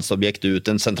salgsobjekt ut,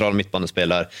 en central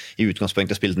mittbanespelare i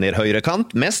utgångspunktet, spelat ner högra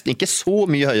kant, mest inte så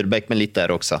mycket högerback, men lite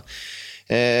där också.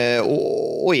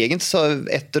 Och egentligen så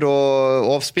efter att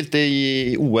avspilt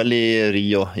i OL i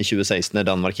Rio i 2016 när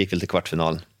Danmark gick till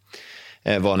kvartfinal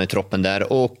var han i troppen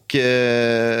där, och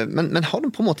men har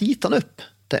de på något gitt han upp?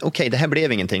 Okej, det här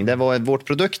blev ingenting. Det var vårt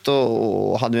produkt,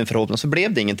 och hade vi en förhoppning så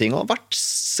blev det ingenting, och varit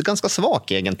ganska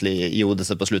svag egentligen i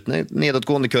Odense på slutet.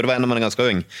 Nedåtgående kurva när man är ganska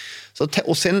ung. Så,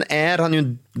 och sen är han ju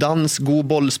en god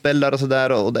bollspelare och så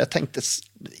där, och jag tänkte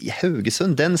i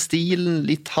Haugesund, den stilen,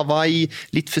 lite Hawaii,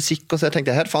 lite fysik, och så jag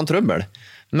tänkte här fan trubbel.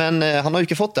 Men han har ju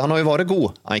inte fått det. Han har ju varit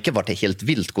god. Han har inte varit helt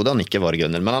vilt god, han har inte varit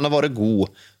Gunnel, men han har varit god.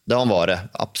 Det har han varit,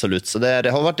 absolut. Så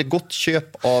det har varit ett gott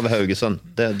köp av Haugesund,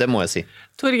 det må jag säga.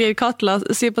 Torgeir Katla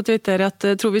sier på Twitter at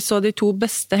jeg tror vi så de 2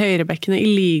 beste høyrebekkene i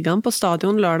ligaen på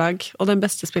stadion lørdag, og den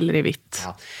beste spiller i hvitt.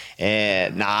 Ja.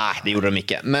 Nej, det gjorde de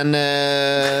inte.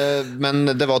 Men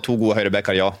det var 2 gode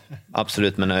høyrebekker, ja.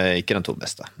 Absolut, men inte de 2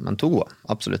 bästa. Men 2 gode,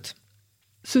 absolut.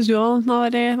 Synes du han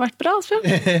har vært bra,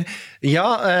 Asbjørn? Ja,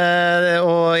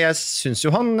 og jeg synes jo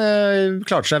han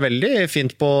klarte seg veldig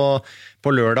fint på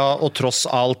lørdag, og tross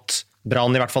alt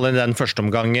Brann i hvert fall i den første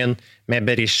omgangen med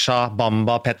Berisha,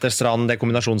 Bamba, Petter Strand, det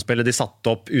kombinasjonsspillet de satte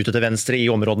opp ute til venstre i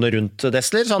områdene rundt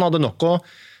Dessler, så han hadde nok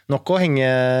å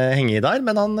henge i der,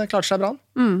 men han klarte seg bra.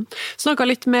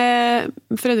 Snakket litt med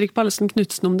Fredrik Pallesen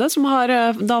Knudsen om det, som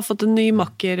har da fått en ny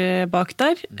makker bak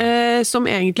der, som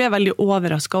egentlig er veldig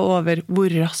overrasket over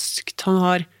hvor raskt han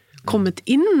har kommet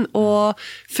inn og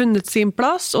funnet sin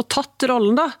plass og tatt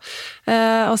rollen da,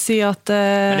 och si att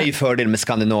men det är ju fördel med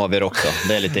skandinavier också.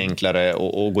 Det är lite enklare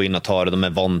att gå in och ta det. De är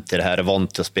vant till det här,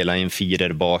 vant till att spela in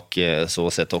 4 bak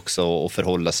så sätt också, och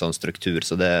förhålla sig en struktur,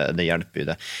 så det hjälper ju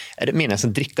det. Är det meningen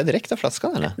att dricka direkt av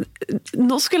flaskan eller?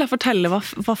 Nå skulle jag fortelle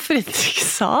vad Fredrik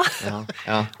sa.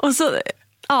 Ja. Och så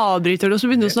avbryter du, og så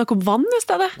begynner du å snakke om vann i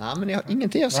stedet. Nej, men jag har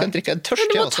ingenting. Jag ska dricka törst.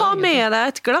 Men du må ta med deg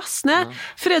et glass.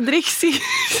 Fredrik sier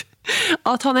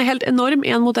at han er helt enorm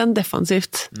 1-mot-1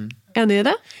 defensivt. Enig i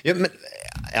det? Ja, men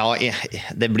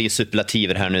det blir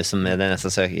superlativer här nu som det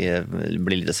nästan så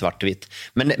blir lite svartvitt.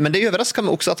 Men det överraskar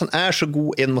mig också att han är så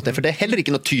god 1-mot-1, för det är heller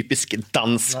inte något typisk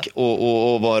dansk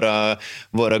att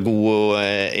vara god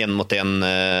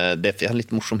 1-mot-1. Det är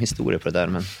lite morsom historia på det där,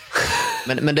 men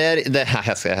det är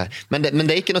men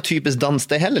det är inte något typiskt dans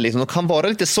det heller liksom. De kan vara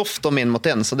lite soft om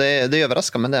 1-mot-1, så det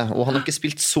överraskar mig det, och han har inte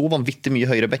spelat så vanvittigt mycket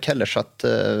högerback heller, så att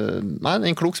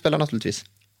en klok spelare naturligtvis.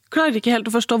 Klarer ikke helt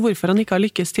å forstå hvorfor han ikke har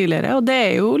lykkes tidligere, og det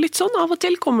er jo litt sånn, av og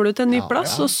til kommer du til en ny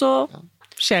plass, og så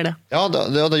skjer det. Ja,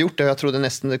 det har gjort det, jeg trodde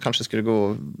nesten det kanskje skulle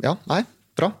gå,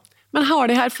 bra. Men har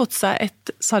de her fått seg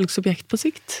et salgsobjekt på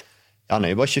sikt? Ja, han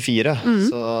er jo bare 24,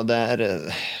 så det er...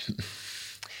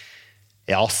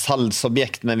 Ja,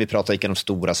 salgsobjekt, men vi pratar inte om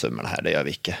stora summorna här, det gör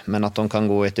vi inte. Men att de kan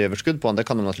gå ett överskudd på den, det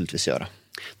kan de naturligtvis göra.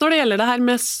 Når det gjelder det her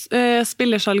med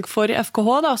spillersalg for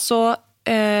FKH da, så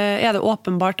er det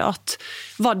åpenbart at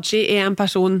Vadji er en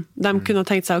person de kunne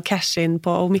tenkt seg å cashe inn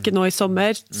på, om ikke nå i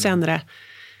sommer, senere.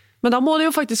 Men da må det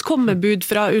jo faktisk komme bud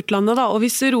fra utlandet da, og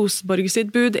hvis Rosenborg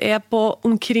sitt bud er på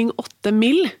omkring 8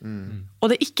 mil, og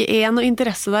det ikke er noe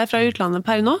interesse der fra utlandet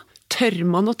per nå, tør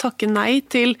man å takke nei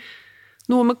til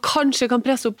noe man kanskje kan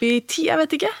presse opp i 10, jeg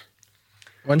vet ikke.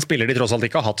 Og en spiller de tross alt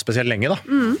ikke har hatt spesielt lenge da.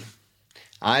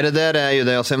 Nej, det där är ju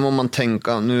det. Och sen må man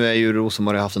tänka, nu är ju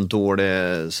Rosenborg har haft en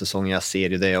dålig säsong, jag ser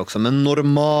ju det också. Men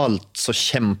normalt så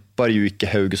kämpar toppar ju ikke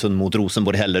Haugesund mot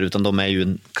Rosenborg heller, utan de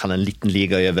ju kan en liten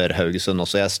liga över Haugesund.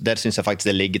 Så där syns jag faktiskt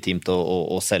det är legitimt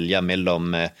att sälja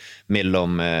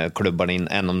mellom klubbarna in,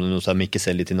 än om de så mycket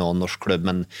säljer till någon norsk klubb.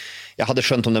 Men jag hade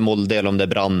skönt om det Molde eller om det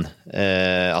Brann,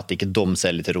 att inte de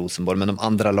säljer till Rosenborg. Men de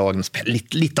andra lagen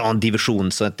spelar lite annan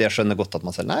division, så att jag skönner gott att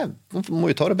man säger, nej, man må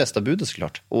ju ta det bästa budet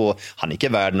såklart. Och han är inte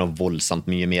värd något våldsamt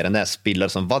mycket mer än det. Spelare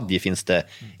som Vadje finns det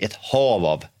ett hav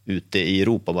av ute i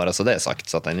Europa, bara så det är sagt.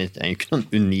 Så att han är ju inte någon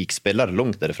unik spelare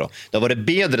långt därifrån. Det har varit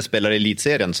bättre spelare i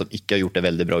elitserien som inte har gjort det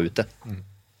väldigt bra ute.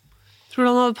 Tror du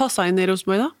han hadde passet inn i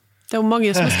Rosenborg da? Det er jo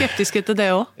mange som er skeptiske til det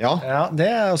også. Ja, det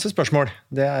er også et spørsmål.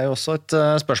 Det er jo også et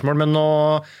spørsmål, men nå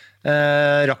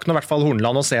rakk nå i hvert fall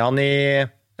Horneland å se han i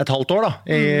et halvt år da,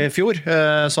 i fjor,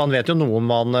 så han vet jo noe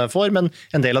om hva han får, men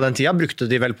en del av den tida brukte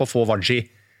de vel på å få Vadji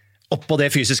opp på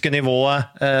det fysiske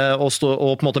nivået og på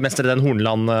en måte mestre den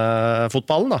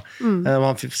Horneland-fotballen.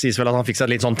 Han sies vel at han fikk seg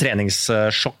et litt sånn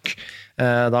treningssjokk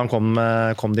da han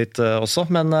kom dit også,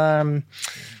 men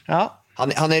ja.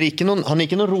 Han er ikke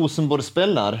noen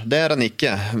Rosenborg-spiller, det er han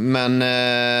ikke, men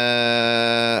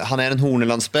han er en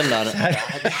Horneland-spiller.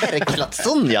 Det her er klart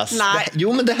sånn, jas.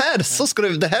 Jo, men det her så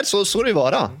skal det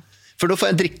være. For då får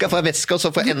jag dricka, får jag vätska och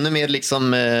så får jag ännu mer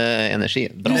liksom,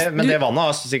 energi. Men det vannet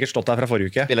har sikkert stått der fra forrige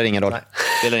uke. Spelar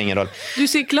ingen roll. Du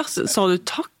sier klasse, sa du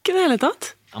takk i det hele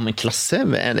tatt? Ja, men klasse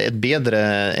är ett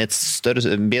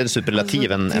bedre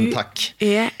superlativ än tack.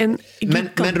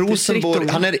 Men Rosenborg,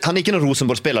 han är inte någon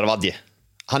Rosenborg-spelare, Vadje.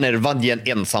 Han är Vadje en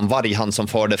ensamvarg, han som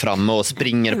får det framme och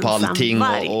springer på allting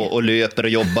och löper och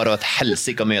jobbar och ett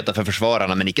helsike att möta för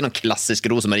försvararna, men inte någon klassisk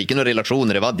Rosenborg, inte några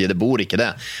relationer i Vadje, det bor inte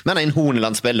det. Men han är en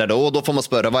Horneland-spelare då får man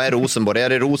spöra, vad är Rosenborg? Är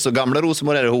det gamla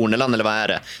Rosenborg, är det Horneland eller vad är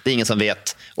det? Det är ingen som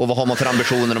vet. Och vad har man för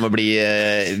ambitioner om att bli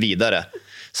vidare?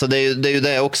 Så det är ju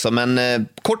det också, men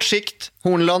kort sikt,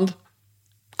 Horneland,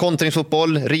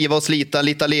 kontringsfotboll, riva och slita,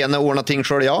 lite alene, ordna ting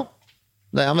själv, ja.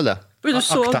 Det är väl det.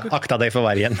 Akta deg for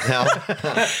vargen. Ja.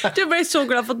 Du ble så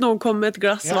glad for at noen kom med et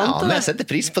glass vann. Ja, men jeg setter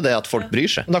pris på det at folk bryr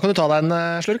seg. Da kan du ta deg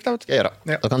en slurk da. Skal jeg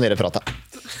gjøre. Da kan dere prate.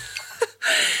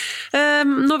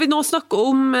 Når vi nå snakker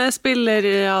om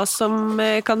spillere som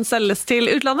kan selges til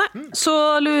utlandet, så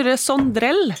lurer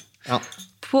Sondrell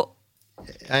på...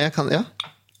 Ja.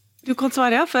 Du kan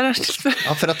svara, ja, för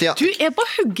att jag... Du är på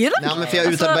hugget. Ja, men för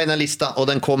jag utarbetar en lista och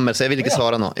den kommer, så jag vill inte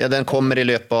svara nå. Ja, den kommer i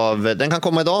löpet av... Den kan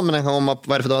komma idag, men den kan komma...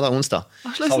 Vad är det för dag? Det är onsdag.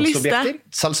 Salgsobjekter?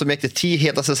 Salgsobjekter, 10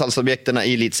 hetaste salgsobjekterna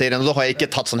i elitserien. Och då har jag inte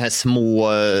tagit sådana här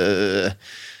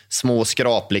små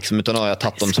skrap liksom, utan då har jag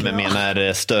tagit dem som jag menar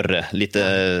är större,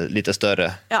 lite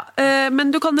större. Ja,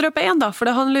 men du kan røpe en da, for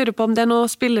han lurer på om det er noen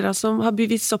spillere som har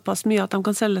bevist såpass mye at de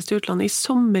kan selges til utlandet i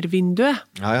sommervinduet.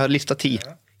 Ja, jag har listat 10.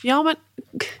 Ja, men...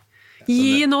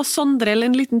 Gi nå Sondrell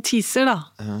en liten teaser da.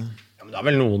 Ja, men det er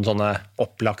vel noen sånne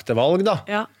opplagte valg da.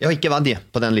 Ja. Jag har inte Vadje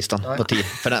på den listan på 10.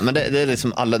 Men det är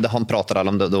liksom alla, det han pratar alla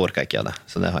om, det orkar inte jag det.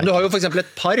 Så det har jag. Du har jo for eksempel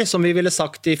et par som vi ville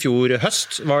sagt i fjor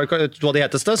høst, var to av de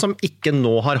heteste, som ikke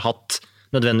nå har hatt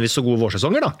nødvendigvis så gode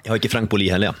vårsesonger da. Jag har inte Frank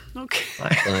Boli heller, ja. Okay.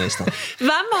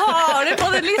 Hvem har du på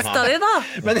den lista di da?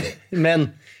 Men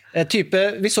type,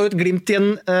 vi så et glimt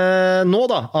igjen nå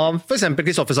da, av for eksempel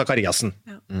Kristoffer Zakariasen.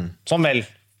 Som vel...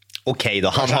 Okej då,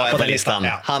 han har på listan.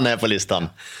 Ja. Han är på listan.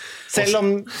 Selv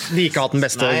om de ikke har hatt den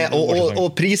bästa. Nej,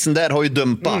 och prisen där har ju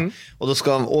dumpat.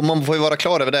 Och man får ju vara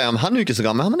klar över det. Han är ju inte så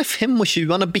gammal. Han är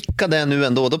 25, han har bickat det nu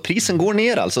ändå. Då prisen går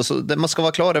ner alltså. Så man ska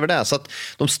vara klar över det. Så att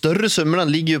de större summorna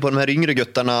ligger ju på de här yngre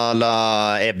guttarna.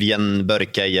 Alla Evjen,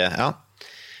 Börkeje. Ja.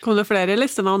 Kom det flere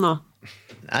lister nå?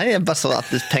 Nej, bara så att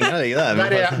pengarna ligger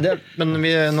där.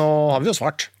 Men nå har vi jo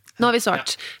svart. Nå har vi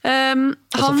svart.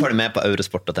 Og så følger med på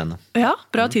Eurosport.no. Ja,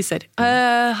 bra teaser.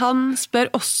 Han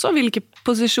spør også hvilke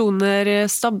posisjoner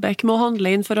Stabæk må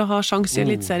handle inn for å ha sjans i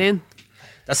elitserien.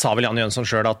 Det sa vel Jan Jønsson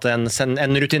selv at en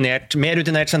mer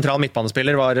rutinert sentral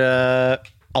midtbanespiller var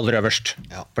aller øverst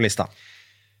på lista.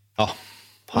 Ja.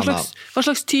 Hva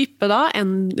slags type da?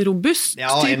 En robust type?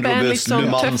 Ja, en robust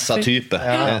Lumansa-type.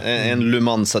 En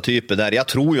Lumansa-type där. Jag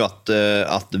tror ju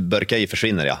att Börkeje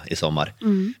försvinner i sommar.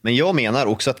 Men jag menar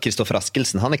också att Kristoffer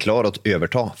Askelsen, han är klar att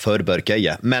överta för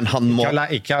Börkeje. Men han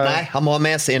må ha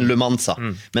med sig en Lumansa.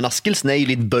 Men Askelsen är ju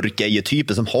lite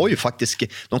Börkeje-typer som har ju faktiskt...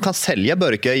 De kan sälja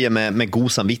Börkeje med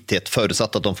god samvittighet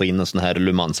förutsatt att de får in en sån här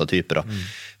Lumansa-typer.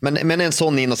 Men en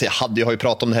sån in och säga, jag har ju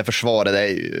pratat om det här försvaret, det är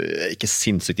ju inte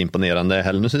sinnssykt imponerande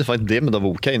heller. Nu syns det faktiskt det, men det var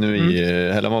okej nu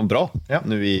eller var bra. Ja.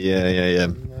 Nu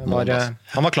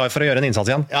han var klar för att göra en insats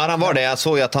igen. Ja, han var det. Jag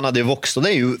såg att han hade vuxit och det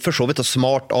är ju för så vitt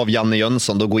smart av Janne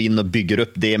Jönsson då gå in och bygger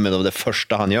upp det med det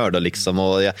första han gör då liksom,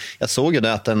 och jag såg ju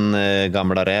det att den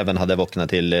gamla räven hade vaknat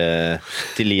till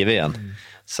liv igen.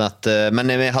 Så att, men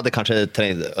vi hade kanske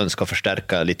önskat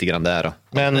förstärka lite grann där då.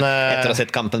 Men efter att ha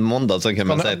sett kampen på måndag så kan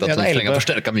man säga att de trenger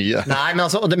förstärka mycket. Nej,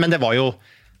 men det var ju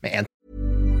med en.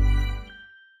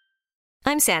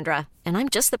 I'm Sandra, and I'm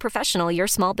just the professional your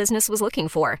small business was looking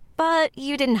for. But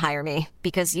you didn't hire me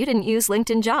because you didn't use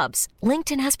LinkedIn Jobs.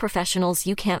 LinkedIn has professionals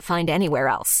you can't find anywhere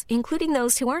else, including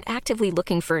those who aren't actively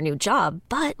looking for a new job,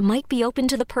 but might be open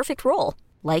to the perfect role,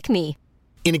 like me.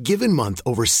 In a given month,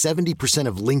 over 70%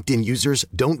 of LinkedIn users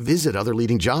don't visit other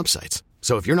leading job sites.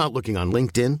 So if you're not looking on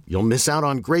LinkedIn, you'll miss out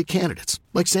on great candidates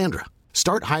like Sandra.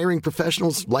 Start hiring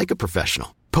professionals like a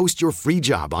professional. Post your free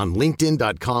job on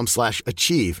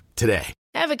linkedin.com/achieve today.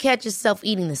 Ever catch yourself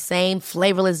eating the same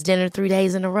flavorless dinner 3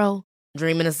 days in a row?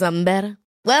 Dreaming of something better?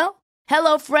 Well,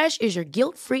 HelloFresh is your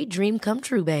guilt-free dream come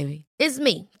true, baby. It's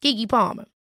me, Keke Palmer.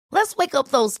 Let's wake up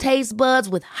those taste buds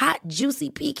with hot, juicy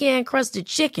pecan-crusted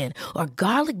chicken or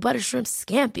garlic butter shrimp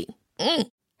scampi.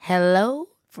 Hello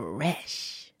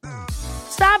Fresh.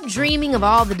 Stop dreaming of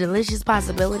all the delicious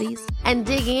possibilities and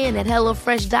dig in at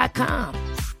HelloFresh.com.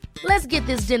 Let's get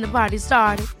this dinner party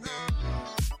started.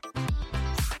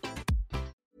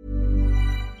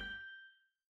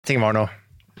 Ting var nå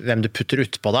hvem du putter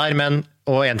ut på der, men,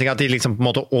 og en ting er at de liksom på en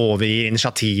måte overgir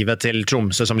initiativet til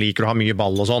Tromsø som liker å ha mye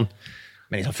ball og sånn,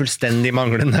 men liksom fullstendig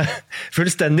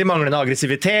manglende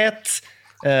aggressivitet,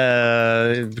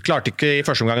 klarte ikke i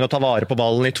første omgang å ta vare på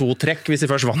ballen i 2 trekk hvis de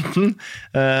først vant den,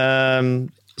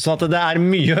 sånn at det er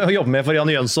mye å jobbe med for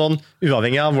Janne Jönsson,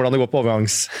 uavhengig av hvordan det går på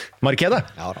overgangsmarkedet.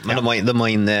 Ja, men de må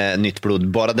inn nytt blod,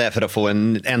 bare det for å få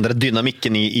ändra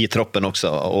dynamikken i troppen också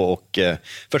och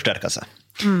förstärka sig.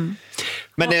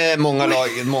 Men det är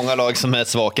många lag som är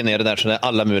svaka nere där, så det är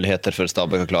alla möjligheter för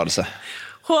Stabæk att klara sig.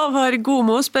 Håvard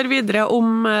Gomo spør videre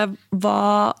om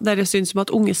hva dere syns om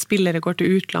at unge spillere går til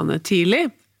utlandet tidlig.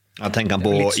 Jag tänker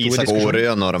på Isak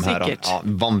Årön och de här. Ja,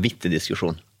 vanvittig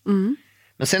diskussion.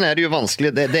 Men sen är det ju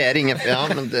vanskligt, det är ingen, ja,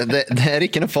 men det är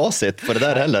inte en facit för det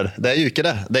där heller. Det är ju inte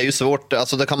det. Det är ju svårt,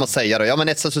 alltså det kan man säga då. Ja, men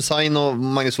Etsa Susain och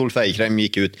Magnus Wolf Eikrem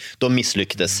gick ut, de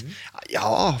misslyckades.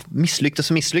 Ja,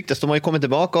 misslyckades. De har ju kommit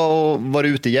tillbaka och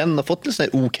varit ute igen och fått en sån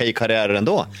här okej karriär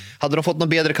ändå. Hade de fått någon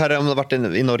bättre karriär om de varit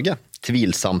i Norge?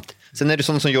 Tvilsamt. Sen är det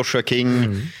sån som Joshua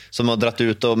King som har dratt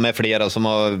ut och med flera som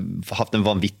har haft en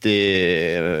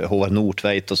vanvittig Håvard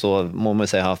Nordtveit och så må man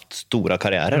säga haft stora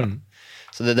karriärer.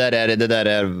 Så det där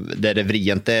är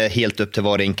vrient, det är helt upp till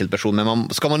varje enkelt person, men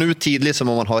ska man ut tidigt så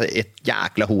må man ha ett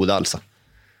jäkla hod alltså.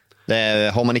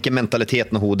 Har man inte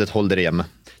mentaliteten och hodet, håll det hjemme.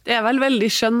 Det er vel veldig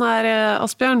skjønn her,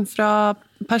 Asbjørn, fra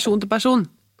person til person.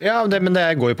 Ja, men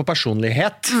det går jo på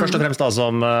personlighet, først og fremst da,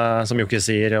 som Jokke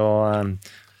sier,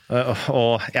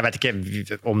 og jeg vet ikke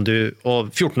om du,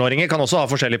 og 14-åringer kan også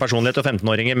ha forskjellig personlighet, og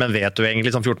 15-åringer, men vet du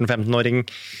egentlig som 14-15-åring,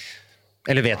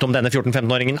 eller vet du om denne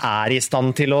 14-15-åringen er i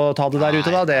stand til å ta det der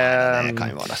ute da? Det kan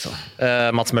jo være så.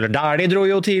 Mats Møller Dæhlie dro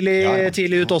jo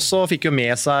tidlig ut også, fikk jo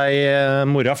med seg,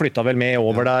 mora flyttet vel med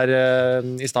over der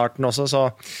i starten også,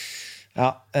 så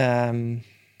ja.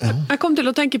 Jeg kom til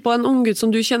å tenke på en unggutt som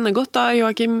du kjenner godt da,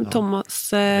 Joakim Thomas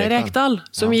Rekdal,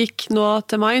 som gikk nå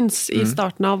til Mainz i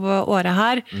starten av året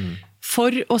her,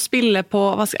 for å spille på,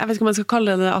 jeg vet ikke om man skal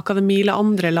kalle det akademi eller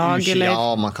andre lag, eller?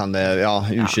 Ja, man kan det, ja,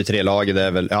 U23-laget, det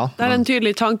er vel, ja. Det er en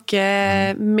tydelig tanke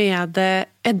med det.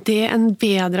 Er det en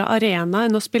bedre arena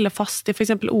enn å spille fast i for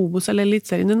eksempel Obos eller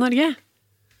Elitserien i Norge?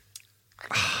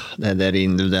 Det är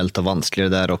individuellt och vanskligare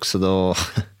där också då.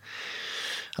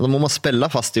 Ja, då må man spela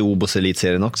fast i Obos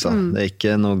elitserien också. Det är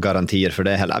inte några garantier för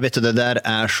det heller. Jag vet du, det där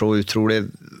är så otroligt,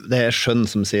 det är skön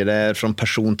som säger, det är från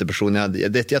person till person.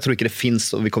 Jag tror inte det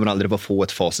finns, och vi kommer aldrig att få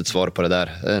ett facitsvar på det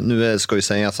där. Nu ska ju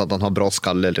sägas att han har bra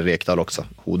skalle, eller Rekdal också,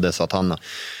 Hode, så att han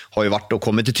har ju varit och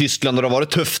kommit till Tyskland och det har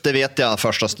varit tufft, det vet jag,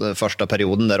 första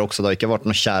perioden där också. Det har inte varit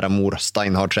någon kära mor,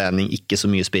 steinhard träning, inte så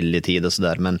mycket spilletid och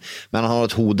sådär, men han har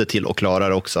ett hode till och klarar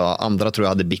det också. Andra tror jag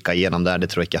hade bickat igenom där, det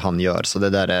tror jag inte han gör. Så det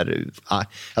där är, nej,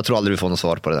 jag tror aldrig vi får något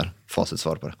svar på det där,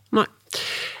 facitsvar på det. Nej.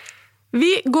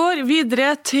 Vi går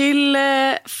videre til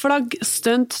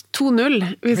flaggstunt 2-0.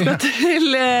 Vi skal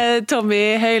til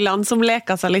Tommy Høiland som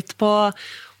leker seg litt på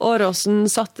Åråsen,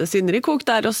 satte Sindre i kok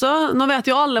der også. Nå vet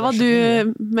jo alle hva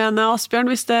du mener,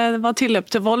 Asbjørn. Hvis det var tilløp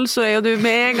til vold, så er jo du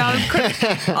med en gang.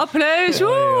 Applaus!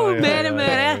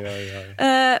 Mere.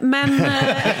 Men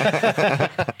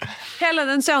hele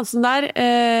den seansen der,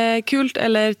 kult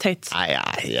eller teit? Nej,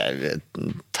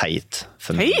 teit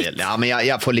för mig. Ja, men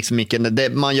jag får liksom inte,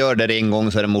 man gör det en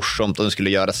gång så är det morsomt, och det skulle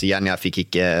göras igen. Jag fick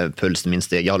inte puls min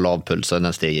steg. Jag har lav puls och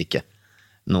den steg inte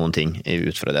någonting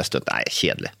ut för det där stöd. Nej,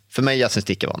 kedligt. För mig, jag syns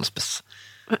det inte var något spes.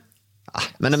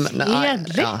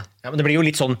 Kjedelig? Ja, men det blir jo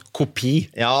litt sånn kopi.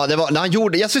 Ja,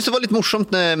 jeg synes det var litt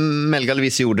morsomt når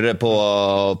Melgalvis gjorde det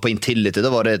på Intility. Da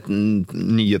var det et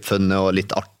nyoppfunnet og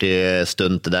litt artig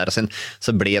stunt der. Og sen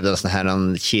så ble det sånn her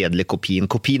en kjedelig kopien.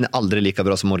 Kopien aldri like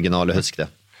bra som originalet, husk det.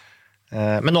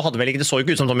 Men nå hadde vel ikke, det så jo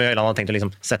ikke ut som Tommy Høiland hadde tenkt å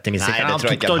liksom sette missikker. Han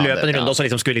tok det og løp en runde, og så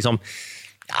liksom skulle liksom...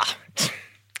 Ja...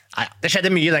 Nei, det skjedde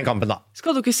mye i den kampen da.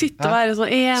 Skal dere sitte og være så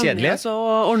enige så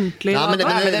ordentlig?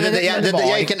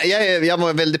 Jeg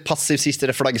var veldig passiv sist i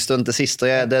det flaggstuntet sist, og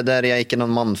jeg er ikke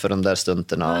noen mann for de der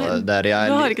stuntene. Du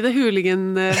har ikke det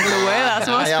hooligan-blodet i deg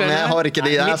som har ja, men jeg har ikke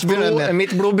det.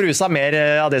 Mitt blod brusa mer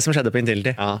av det som skjedde på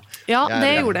Intility. Ja,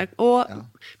 det gjorde det.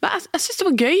 Men jeg synes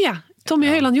det var gøy, jeg.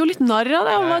 Tommy Høiland gjorde litt narr av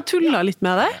det, og tullet litt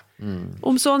med det.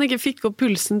 Om så han ikke fikk opp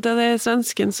pulsen til det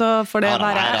svensken, så får det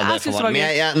være. Jeg synes det var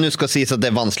gøy. Nå skal sies at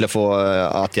det er vanskelig å få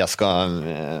at jeg skal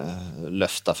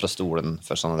løfte fra stolen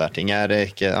for sånne der ting.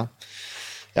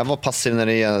 Jeg var passiv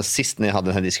sist når jeg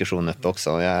hadde denne diskusjonen oppe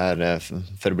også, og jeg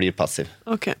forblir passiv.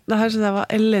 Ok, det her synes jeg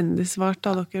var elendig svart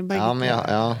av dere begge. Ja, men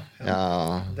ja.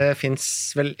 Det finnes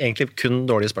vel egentlig kun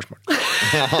dårlige spørsmål.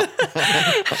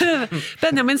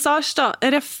 Benjamin Sars da,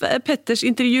 Petters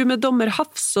intervju med dommer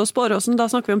Hafse og Spåråsen, da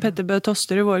snakker vi om Petter Bø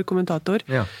Toster, vår kommentator.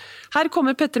 Ja. Her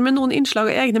kommer Petter med noen innslag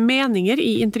og egne meninger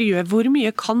i intervjuet. Hvor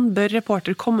mye bør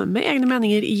reporter komme med egne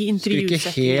meninger i intervjuet? Jeg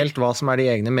husker ikke helt hva som de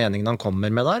egne meningene han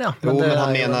kommer med der, ja. Men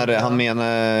han mener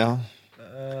ja.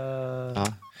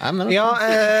 Men jeg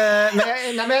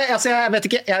vet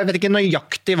ikke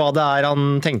nøyaktig hva det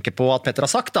han tenker på at Petter har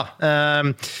sagt da.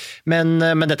 Men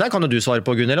dette kan jo du svare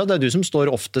på, Gunnhild, og det du som står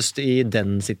oftest i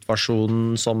den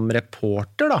situasjonen som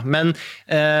reporter da. Men,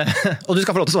 og du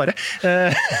skal få lov til å svare.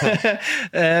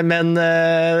 Men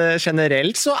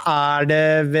generelt så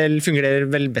fungerer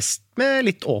det vel best med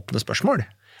litt åpne spørsmål.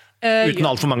 Uten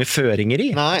alt for mange føringer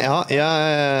i. Nei,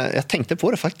 jeg tenkte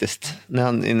på det faktisk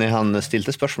når han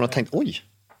stilte spørsmål og tenkte, oi.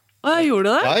 Jeg gjorde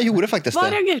det? Ja, jeg gjorde faktisk det. Hva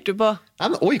reagerte du på? Ja,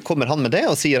 men, oi, kommer han med det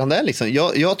og sier han det liksom?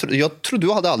 Jeg tror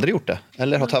du hadde aldri gjort det.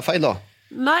 Eller har jeg feil da?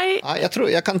 Nei.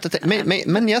 Jeg kan ikke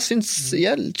men jeg syns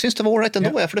det var ålreit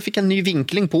ändå, for det fikk en ny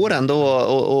vinkling på det ändå,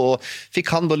 og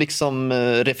fikk han då liksom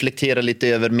reflektera lite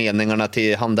över meningarna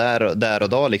till han där och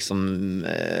då liksom,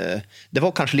 det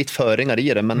var kanske lite föringar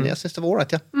i det, men jag syns det var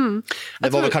ålreit, ja. Det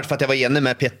var väl kanske för att jag var enig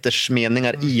med Petters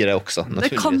meningar i det också.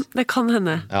 Det kan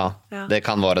henne. Ja, det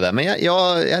kan vara det, men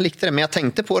jag likte det, men jag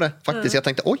tänkte på det faktiskt, jag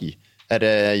tänkte, oj,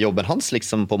 det jobben hans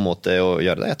liksom på en måte å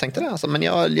gjøre det? Jeg tenkte det, altså, men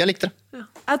jeg likte det. Ja.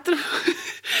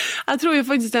 Jeg tror jo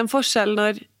faktisk det er en forskjell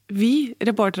når vi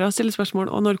reportere stiller spørsmål,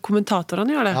 og når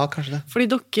kommentatorene gjør det. Ja, kanskje det. Fordi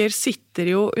dere sitter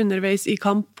jo underveis i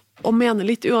kamp og mener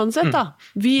litt uansett da.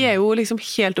 Vi er jo liksom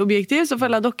helt objektive, så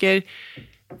føler jeg dere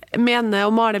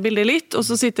mener og maler bildet litt, og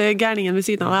så sitter gærningen ved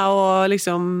siden av deg og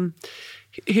liksom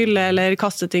hyller eller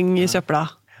kaster ting i søpla.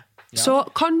 Ja. Så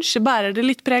kanskje bærer det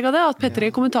litt preg av det, at Petter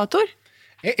er kommentator.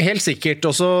 Helt sikkert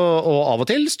også, og av og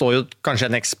til står jo kanskje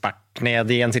en ekspert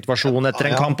ned i en situasjon etter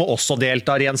en kamp, og også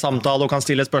deltar i en samtale og kan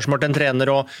stille spørsmål til en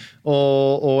trener,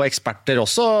 og eksperter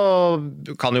også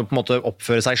kan jo på en måte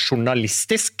oppføre seg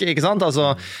journalistisk, ikke sant?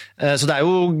 Altså, så det er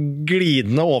jo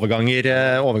glidende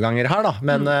overganger her da,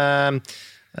 men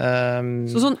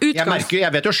jeg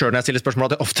vet jo selv når jeg stiller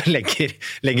spørsmål at jeg ofte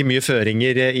legger mye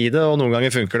føringer i det, og noen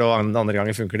ganger funker det, og andre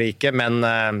ganger funker det ikke, men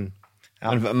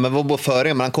ja. Men vad var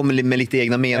före? Men han kom med lite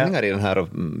egna meningar i den här, och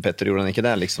Petter gjorde han ikke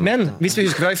det liksom. Men hvis vi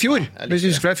husker fra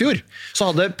i fjor, så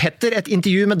hadde Petter et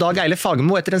intervju med Dag Eile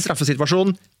Fagermo etter en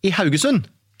straffesituasjon i Haugesund,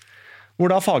 hvor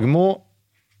da Fagermo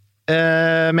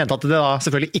mente at det da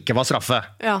selvfølgelig ikke var straffe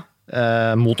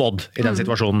mot Odd i den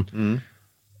situasjonen.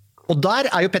 Og der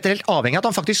er jo Petter helt avhengig av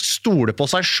at han faktisk stoler på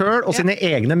seg selv og sine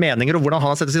egne meninger og hvordan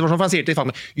han har sett situasjonen, for han sier til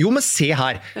Fagermo, jo, men se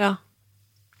her. Ja.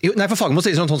 Nei, for Fagermo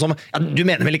sier sånn som, ja, du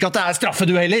mener vel ikke at det er straffe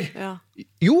du heller? Ja.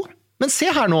 Jo, men se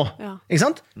her nå, ikke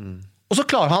sant? Og så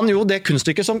klarer han jo det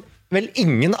kunststykket som vel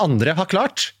ingen andre har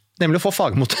klart, nemlig å få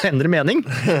Fagermo til å endre mening.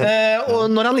 Og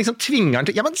når han liksom tvinger han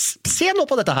til, ja, men se nå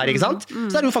på dette her, ikke sant? Så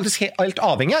er det jo faktisk helt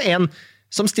avhengig av en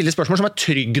som stiller spørsmål som er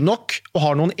trygg nok og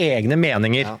har noen egne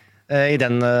meninger i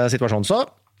den situasjonen. Så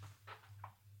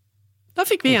da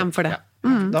fikk vi hjem for det.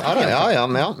 Men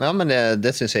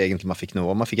det synes jeg egentlig man fikk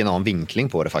noe. Man fikk en annen vinkling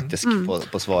på det faktisk,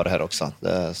 på svaret her også.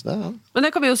 Men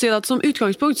det kan vi jo si at som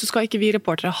utgangspunkt så skal ikke vi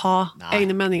reportere ha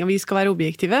egne meninger. Vi skal være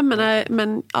objektive,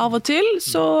 men av og til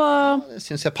så... Det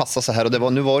synes jeg passer seg her,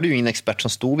 og nå var det jo ingen ekspert som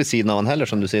stod ved siden av han heller,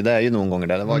 som du sier. Det er jo noen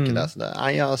ganger det var ikke det. Så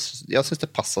jeg synes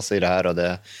det passer seg i det her, og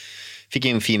det... Fikk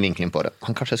en fin vinkling på det.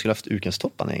 Han kanskje skulle haft ukens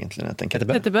toppen egentlig, jeg tenker.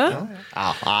 Petter Bø?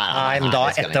 Nei, men da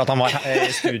etter at han var i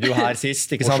studio her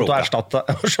sist, ikke sant, og erstattet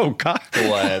og sjoka.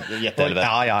 Og Jettelve.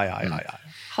 Ja.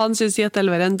 Han synes Jet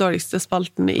 11 er den dårligste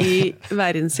spalten i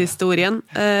verdenshistorien.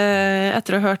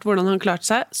 Etter å ha hørt hvordan han klarte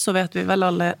seg, så vet vi vel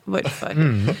alle hvorfor.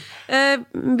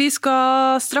 Vi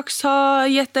skal straks ha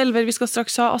Jet 11, vi skal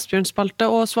straks ha Asbjørn spalte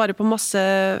og svare på masse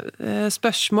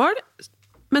spørsmål.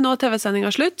 Men nå er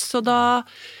TV-sendingen slutt, så da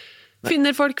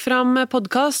finner folk fram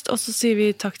podcast, og så sier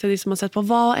vi takk til de som har sett på.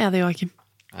 Hva er det, Joakim?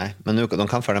 Nej, men nu, de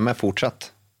kan følge med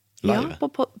fortsatt. Live. Ja,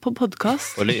 på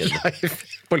podcast. På lyd.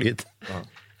 På lyd.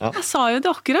 Ja. Jeg sa jo det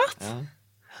akkurat.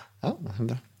 Ja, det er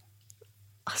bra.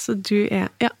 Altså, du er...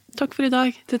 Ja, takk for i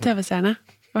dag til TV-seerne.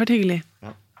 Det har vært hyggelig.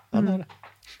 Ja, det er det.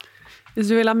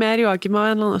 Hvis du vil ha mer Joakim av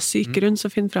en eller annen syk grunn,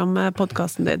 så finn fram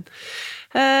podcasten din.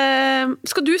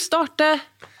 Skal du starte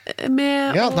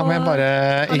med Ja, da må jeg bare...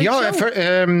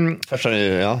 Først er det,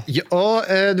 ja. Og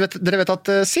dere vet at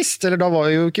sist, eller da var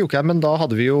jo ikke Jokke her, men da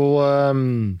hadde vi jo...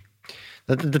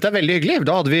 Dette er veldig hyggelig.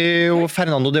 Da hadde vi jo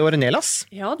Fernando de Ornelas.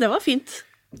 Ja, det var fint.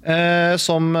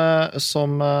 Som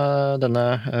denne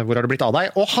Hvor har det blitt av deg?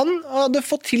 Og han hadde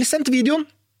fått tilsendt videoen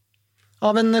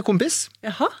av en kompis.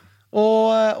 Jaha.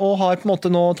 Og har på en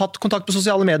måte nå tatt kontakt på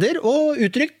sosiale medier og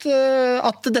uttrykt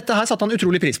at dette her satte han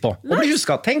utrolig pris på. Og ble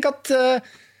husket. Tenk at...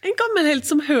 En gammel helt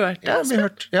som hørte.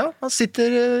 Han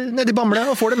sitter nede i Bamble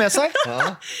og får det med seg.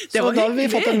 Ja. Så da har vi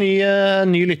fått en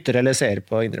ny lytter eller seer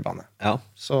på indre bane. Ja.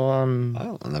 Så, Ja,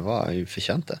 det var jo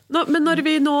fortjent det. Men når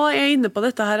vi nå er inne på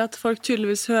dette her, at folk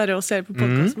tydeligvis hører og ser på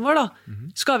podcasten vår da,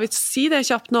 skal vi si det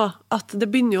kjapt nå, at det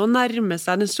begynner jo å nærme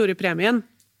seg den store premien,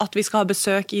 at vi skal ha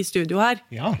besøk i studio her,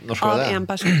 av en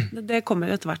person. Det kommer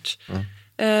etter hvert.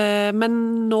 Men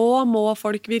nå må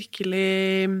folk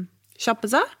virkelig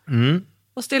kjappe seg,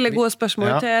 og stille gode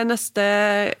spørsmål til neste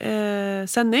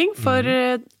sending, for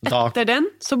etter den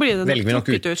så blir det nok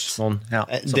trukket ut. Noen,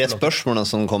 det er spørsmålene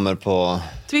som kommer på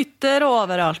Twitter og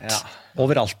overalt. Ja,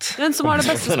 overalt. Den som har det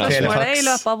beste spørsmålet i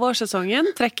løpet av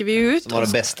vårsesongen, trekker vi ut. Som har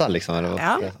det beste, liksom.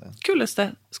 Ja,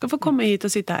 kuleste. Skal få komme hit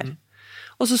og sitte her.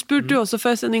 Og så spurte du også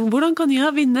før sending, hvordan kan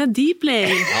jeg vinne Dplay?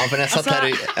 Ja, for jeg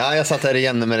satt her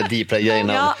igjen med det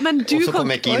Dplay-greiene. Ja, men du og så kom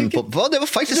jeg ikke inn på... Hva? Det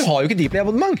var faktisk... Du har jo ikke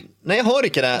Dplay-abonnement. Nei, jeg har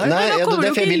ikke det. Nei, det er derfor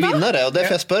jeg vil vinne det, og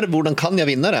derfor jeg spør, hvordan kan jeg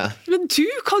vinne det? Men du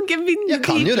kan ikke vinne Dplay. Jeg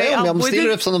kan jo det, om jeg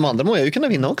stiller opp som de andre, må jeg jo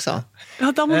kunne vinne også.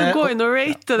 Ja, da må du gå inn og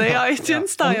rate det i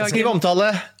iTunes da, Jørgen. Skriv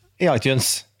omtale i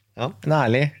iTunes. En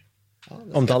ærlig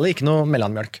omtale, ikke noe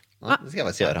mellommjølk. Ja, det skal jeg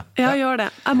faktisk gjøre. Ja, gjør det.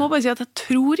 Jeg må bare si at jeg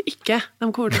tror ikke de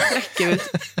kommer til å trekke ut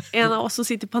en av oss som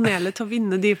sitter i panelet til å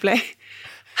vinne Dplay.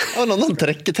 Ja, noen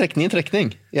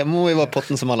trekning. Jeg må jo være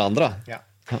potten som alle andre. Ja.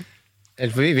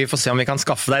 Vi får se om vi kan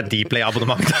skaffe deg et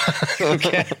Dplay-abonnement.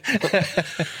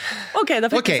 Ok,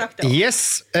 da fikk jeg sagt det. Yes.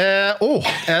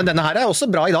 Denne her er også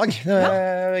bra i dag.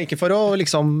 Ikke for å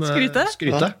liksom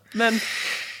skryte. Men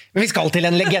vi skal til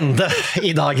en legende i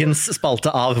dagens spalte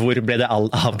av Hvor ble det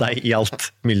av deg i alt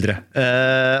myldret.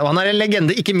 Og han er en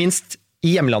legende ikke minst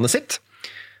i hjemlandet sitt,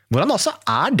 hvor han altså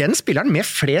er den spilleren med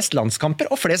flest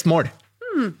landskamper og flest mål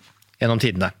gjennom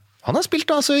tidene. Han har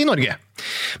spilt altså i Norge.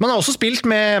 Men han har også spilt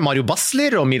med Mario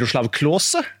Basler og Miroslav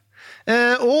Klose,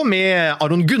 og med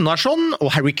Aron Gunnarsson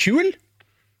og Harry Kewell,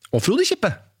 og Frode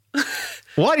Kippe,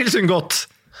 og Arild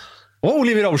Sundgodt, og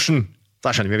Oliver Ocean. Da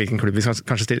skjønner vi hvilken klubb vi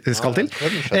kanskje skal til.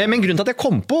 Men grunnen til at jeg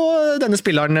kom på denne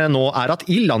spilleren nå er at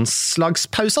i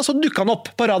landslagspausa så dukket han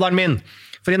opp på radaren min.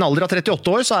 For i en alder av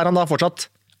 38 år så er han da fortsatt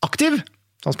aktiv.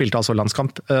 Han spilte altså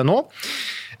landskamp nå.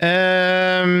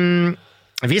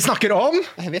 Vi snakker om...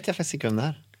 Jeg vet faktisk ikke hvem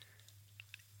det er.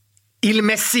 Il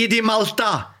Messi di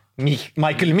Malta!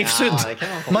 Michael Mifsud.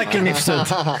 Michael Mifsud.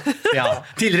 Ja,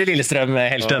 tidligere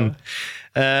Lillestrøm-helten.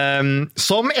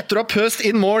 Som etter å ha pøst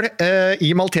inn mål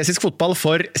i maltesisk fotball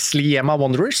for Sliema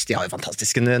Wanderers, de har jo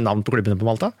fantastiske navn på klubbene på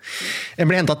Malta,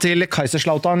 ble hentet til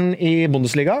Kaiserslautern i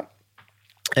Bundesliga.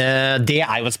 Det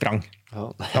er jo et sprang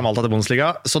fra Malta til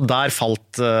Bundesliga, så der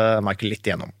falt Michael litt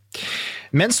igjennom.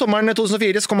 Men sommeren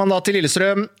 2004 så kom han da til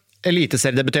Lillestrøm,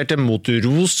 eliteseriedebuterte mot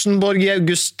Rosenborg i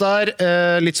august der,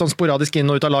 litt sånn sporadisk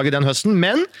inn og ut av laget den høsten,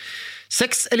 men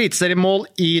 6 eliteseriemål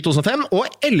i 2005 og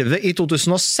 11 i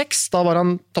 2006. Da var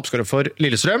han toppskårer for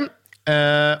Lillestrøm,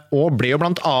 og ble jo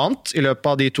blant annet i løpet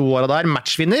av de 2 årene der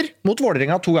matchvinner mot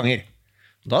Vålerenga 2 ganger.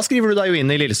 Da skriver du deg jo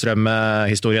inn i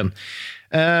Lillestrøm-historien.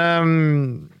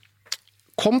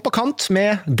 Kom på kant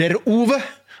med Der Ove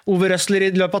Røsler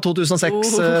i løpet av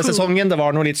 2006-sesongen. Det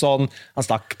var noe litt sånn, han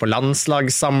stakk på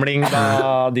landslagssamling da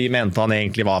de mente han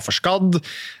egentlig var for skadd,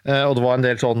 og det var en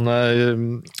del sånn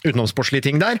utenomsportslige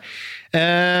ting der.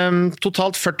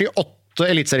 Totalt 48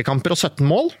 eliteseriekamper og 17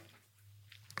 mål.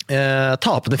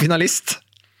 Tapende finalist,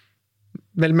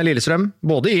 vel med Lillestrøm,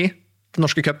 både i den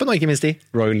norske cupen og ikke minst i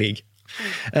Royal League.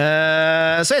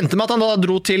 Så endte med at han da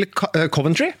dro til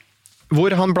Coventry,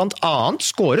 hvor han blant annet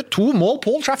skåret 2 mål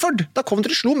på Old Trafford, da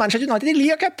Coventry slo Manchester United i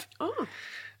Liga Cup.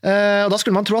 Og da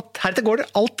skulle man tro at heretter går det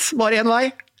alt bare en vei.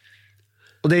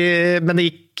 Men det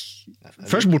gikk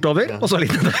først bortover, og så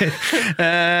litt nedover.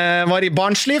 Var i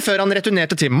Barnsley før han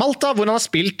returnerte til Malta, hvor han har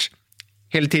spilt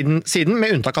hele tiden siden,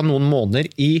 med unntak av noen måneder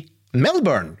i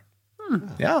Melbourne.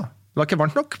 Ja, det var ikke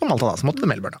varmt nok på Malta da, så måtte det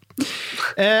Melbourne da.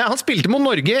 Han spilte mot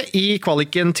Norge i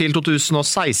kvaliken til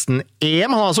 2016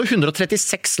 EM. Han har altså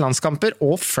 136 landskamper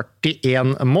og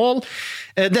 41 mål.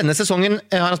 Denne sesongen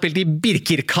har han spilt i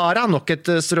Birkirkara, nok et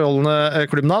strålende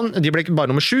klubbnavn. De ble bare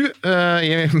nummer 7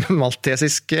 i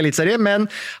maltesisk elitserie, men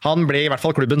han ble i hvert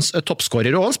fall klubbens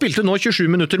toppskårer. Og han spilte nå 27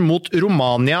 minutter mot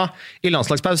Romania i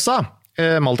landslagspausa.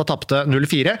 Malta tappte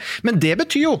 0-4, men det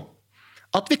betyr jo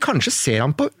at vi kanskje ser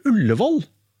ham på Ullevål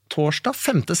torsdag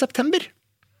 5. september,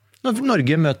 når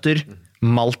Norge møter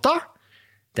Malta,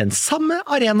 den samme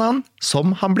arenaen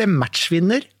som han ble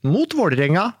matchvinner mot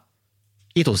Vålerenga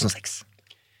i 2006.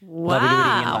 Wow. Da ville jo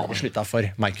ringen være sluttet for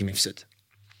Michael Mifsud.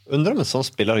 Undrar om en sånn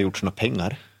spiller har gjort sånne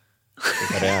penger i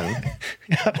karrieren.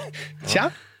 Tja,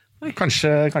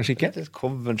 kanskje ikke.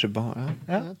 Coventry,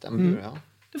 ja.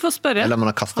 Du får spørre. Eller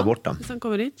man har kastet bort dem. Hvis han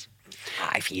kommer hit.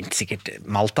 Nei, fint, sikkert.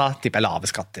 Malta tipper lave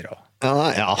skatter.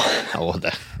 Ja, det var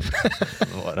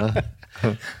det.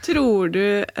 Tror du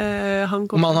han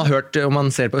kommer... Om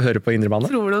man hører på indre bane?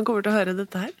 Tror du han kommer til å høre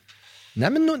dette her? Nei,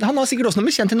 men han har sikkert også noe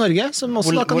bekjent i Norge, som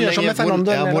også da kan gjøre som med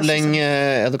Fernando. Hvor lenge,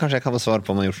 da kanskje jeg kan få svare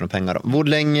på om han har gjort noen penger.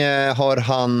 Hvor lenge var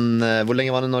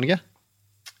han i Norge?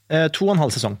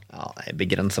 2,5 sesong. Ja, jeg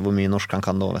begrenser hvor mye norsk han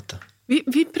kan da, vet du.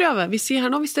 Vi prøver, vi sier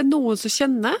her nå, hvis det er noen som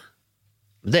kjenner.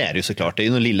 Det er jo så klart, det er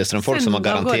jo noen Lillestrøm-folk som har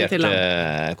garantert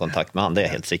kontakt med han, det er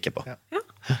jeg helt sikker på. Ja,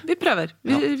 vi prøver,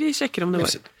 vi sjekker om det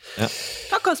går. Ja.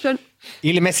 Takk, Asbjørn.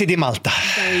 Il Messi di Malta.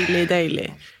 Deilig.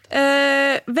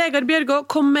 Vegard Bjørgå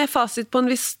kom med fasit på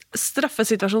en viss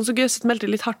straffesituasjon, så Gøset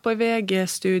meldte litt hardt på i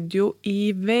VG-studio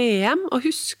i VM, og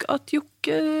husk at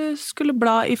Jokke skulle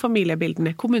bla i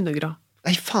familiebildene, kommunegrå.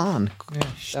 Nei, faen!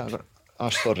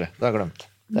 Sorry, det har jeg glemt.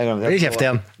 Det er kjeft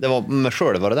igjen. Det var meg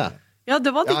selv, var det det? Ja,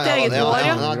 det var ditt eget år,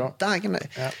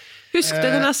 Husk det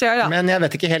til neste år, Men jeg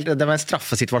vet ikke helt, det var en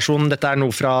straffesituasjon. Dette er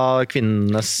noe fra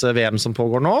kvinnenes VM som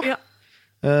pågår nå. Ja.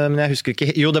 Men jeg husker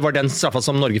ikke. Jo, det var den straffa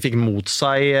som Norge fikk mot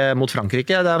seg mot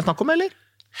Frankrike. Det er snakk om, eller?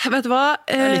 Vet du hva?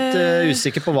 Jeg er litt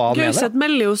usikker på hva han mener. Gøset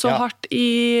melder jo så hardt i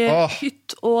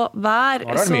hytt og vær,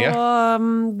 så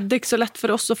det er ikke så lett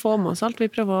for oss å få med oss alt.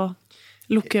 Vi prøver å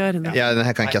lukke ørene. Ja, den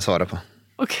her kan ikke jeg svare på.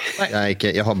 Okay.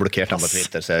 Jeg har blokkert han på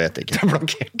Twitter, så jeg vet ikke.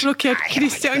 Blokkert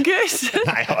Christian Gøys?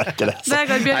 Nei, jeg har ikke det. Nei,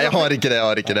 jeg har ikke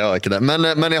det. Men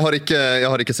jeg har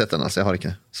ikke sett den, altså. Jeg har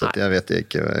ikke. Så jeg vet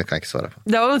ikke, jeg kan ikke svare på.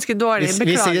 Det var ganske dårlig.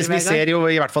 Beklager, vi ser jo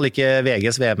i hvert fall ikke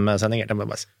VGs VM-sendinger.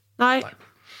 Nei,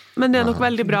 men det er nok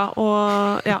veldig bra.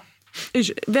 Og ja,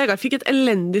 Vegard fikk et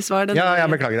elendig svar. Ja,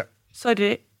 jeg beklager det.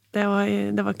 Sorry, det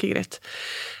var ikke greit.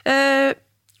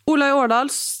 Olai Årdal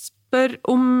spør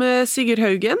om Sigurd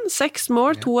Haugen. 6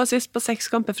 mål, 2 assist på 6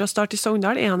 kamper fra start i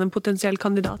Sogndal. Er han en potensiell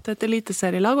kandidat til et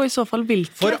eliteserielag, og i så fall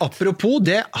hvilke? For apropos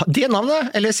det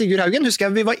navnet, eller Sigurd Haugen, husker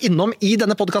jeg vi var innom i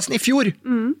denne podcasten i fjor.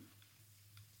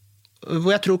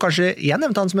 Hvor jeg tror kanskje jeg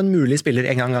nevnte han som en mulig spiller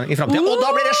en gang i fremtiden. Og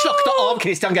da ble det slaktet av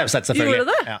Christian Gauseth, selvfølgelig.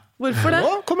 Gjorde det? Ja. Hvorfor det?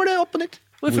 Nå kommer det opp på nytt.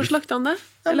 Hvorfor slaktet han det?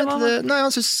 Nei,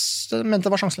 han mente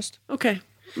det var sjanseløst. Ok.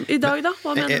 I dag da?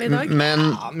 Hva mener vi i dag?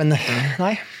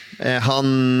 Nei.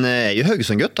 Han er jo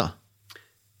Haugesund-gutt da.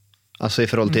 Altså i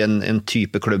forhold til en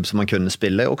type klubb som han kunne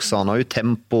spille også. Han har jo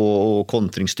tempo og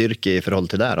kontringsstyrke i forhold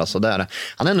til der. Altså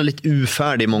han er nå litt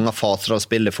uferdig i mange faser av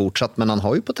spillet fortsatt, men han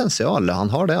har jo potensial.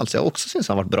 Han har det, altså. Jeg også synes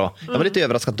han har vært bra. Jeg var litt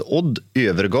overrasket at Odd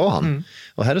overga han.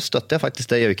 Og her støtter jeg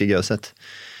faktisk det, Jøke Gøset.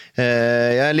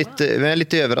 Jeg er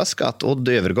litt overrasket at Odd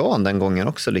overga han den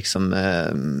gangen også, liksom.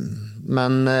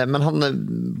 Men han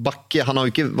Bakke, han har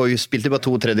jo ikke spilt bare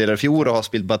 2/3 i fjor og har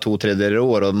spilt bare 2/3 i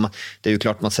år, og det er jo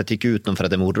klart man setter ikke ut noen for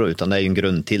at det er moro, utan det er jo en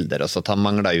grunn til det, så han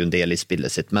mangler jo en del i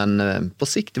spillet sitt, men på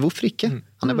sikt, hvorfor ikke?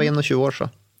 Han er bare 21 år så.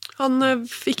 Han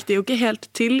fikk det jo ikke helt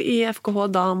til i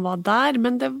FKH da han var der,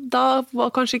 men da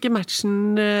var kanskje ikke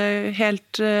matchen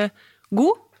helt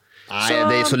god. Nei,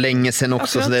 det er jo så lenge siden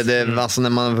også, så altså,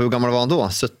 hvor gammel var han da?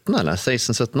 17 eller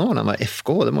 16-17 år? Han var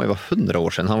FK, det må jo være 100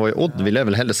 år siden. Han var i Odd, vil jeg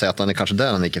vel heller si at han er kanskje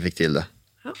der han ikke fikk til det.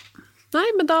 Ja. Nei,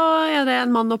 men da er det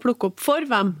en mann å plukke opp. For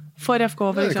hvem? For FK,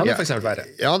 for eksempel? Det kan det for eksempel være.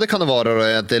 Ja, det kan det være,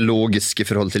 at det er logisk i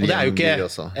forhold til det er jo ikke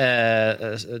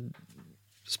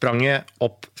spranget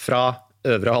opp fra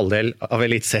øvre halvdel av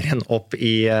elitserien opp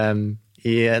i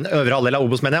en øvre halvdel av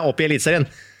Obos, mener jeg, opp i elitserien.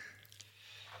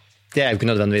 Det er jo ikke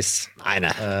nødvendigvis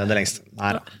det lengste.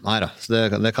 Nei da, så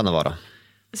det kan det være.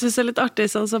 Jeg synes det er litt artig,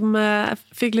 sånn som jeg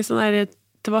fikk litt sånn der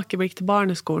tilbakeblikk til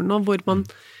barneskolen, og hvor man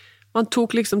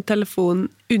tok liksom telefonen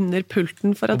under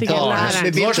pulten for at ikke læreren...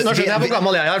 Nå skjønner jeg hvor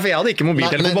gammel jeg for jeg hadde ikke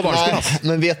mobiltelefon på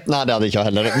barneskolen. Nei, det hadde ikke jeg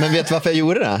heller. Men vet du hvorfor jeg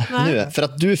gjorde det nu? For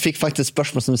at du fikk faktisk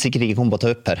spørsmål som sikkert ikke kom på å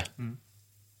ta opp her.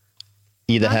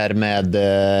 I det her med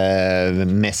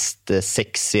mest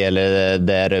sexy, eller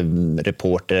der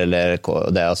reporter, eller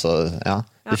det, altså, ja.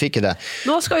 Du fick ju det.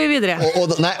 Nå skal vi videre.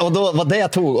 Och då var det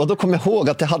jag tog, och då kom jag ihåg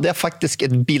att det hade jag faktiskt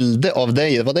ett bilde av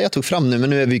dig. Det var det jag tog fram nu, men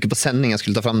nu är vi inte på sändning. Jag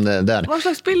skulle ta fram det där. Vad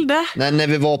slags bilde? Nej, när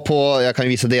vi var på, jag kan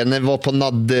visa det, när vi var på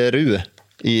Nadderu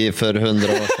för 100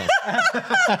 år sedan.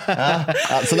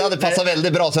 Ja, så det hade passat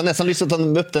väldigt bra, så jag nästan lyssnat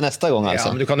upp det nästa gång alltså.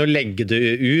 Ja, men du kan ju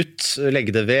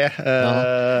lägga det ved.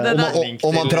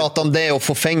 Om man pratar om det och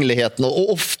förfängligheten,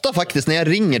 och ofta faktiskt när jag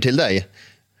ringer till dig,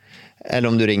 eller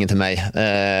om du ringer till mig,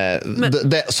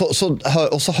 så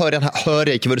hör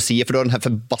jag inte vad du säger, för då har den här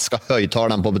förbaska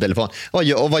höjtalaren på telefon. Vad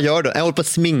gör du? Jag håller på att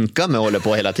sminka mig, håller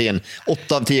på hela tiden.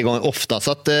 8 av 10 gånger ofta.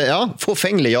 Så att, ja,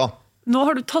 förfänglig, ja. Nu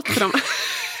har du tagit fram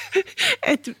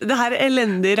det här är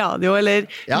eländig radio, eller?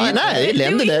 Ja, nej,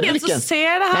 eländig det är det ingen som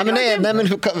ser det här. Nej, men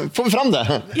får vi fram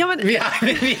det? Ja, men vi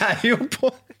är ju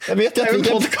på... Jag vet ju att vi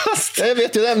podcast. Jag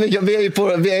vet ju det, men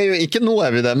vi är ju inte nå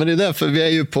är vi där, men det är därför vi är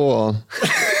ju på...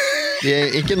 Vi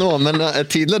är inte nå, men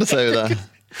tidligere så är ju det.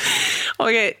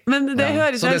 Okej, men det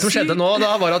høres så det som skjedde nå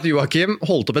da var at Joakim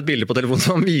holdt opp et bilde på telefonen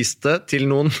som viste til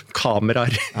noen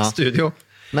kameraer i studio.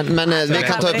 Men vi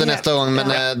kan ta upp det nästa gång, men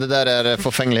det där är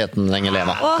förfängligheten länge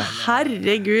leva.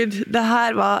 Herregud, det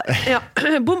här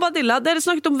var Bombadilla, dere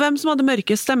snakket om hvem som hadde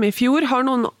mørkest stemme i fjor. Har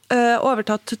noen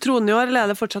overtatt tronen i år, eller er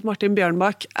det fortsatt Martin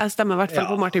Bjørnbakk? Jeg stemmer i hvert fall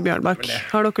på Martin Bjørnbakk.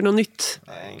 Har dere noe nytt?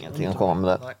 Nej, ingenting att komma med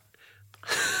det.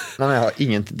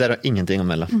 Nej, det har ingenting å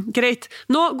melde. Greit.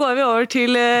 Nå går vi over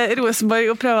til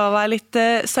Rosenborg og prøver å være litt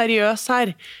seriøs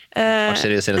her. Var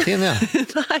seriøs hele tiden, ja.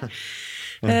 Nei.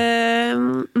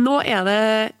 Nå er det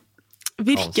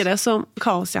virker det som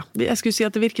kaos, ja. Jeg skulle si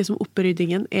at det virker som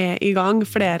oppryddingen er i gang.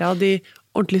 Flere av de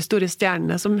ordentlig store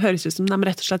stjernene som høres ut som de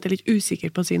rett og slett er litt usikre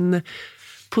på sin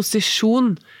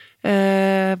posisjon.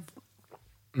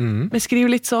 Beskriv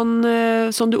litt sånn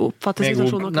du oppfatter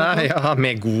situasjonen. Nei, ja,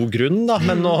 med god grunn da,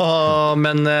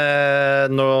 men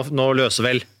nå løser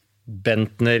vel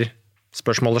Bentner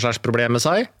spørsmålet / problemet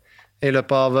seg i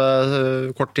løpet av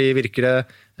kort tid, virker det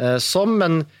som,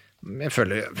 men jeg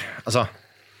føler, altså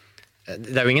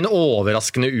det er jo ingen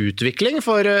overraskende utvikling,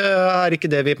 for er ikke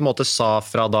det vi på en måte sa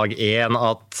fra dag 1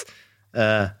 at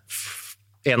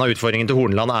en av utfordringene til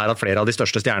Horneland er at flere av de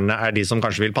største stjernene er de som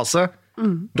kanskje vil passe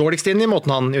dårligst inn i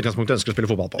måten han i utgangspunktet ønsker å spille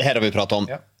fotball på. Det här har vi pratat om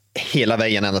hela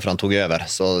vägen ända fram tog över,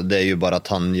 så det är ju bara att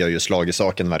han gör ju slag i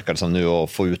saken, verkar det som nu,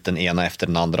 och få ut den ena efter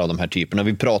den andra av de här typerna.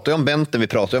 Vi pratar ju om Benten, vi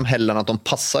pratar ju om Helland, att de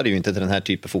passar ju inte till den här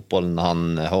typen av fotboll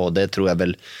han har, det tror jag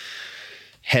väl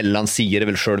Helland sier det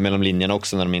väl själv mellan linjerna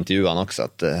också när de intervjuar han också,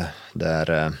 att det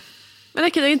är... Men er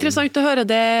ikke det interessant å høre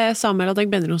det Samuel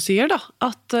Adegbenro sier da?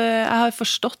 At jeg har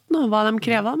forstått nå hva de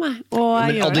krever av meg, og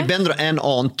jeg gjør det. Adegbenro är en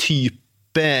annan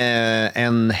type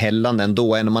än Helland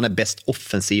ändå. När man är bäst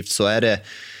offensivt så är det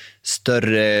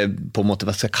större på måte,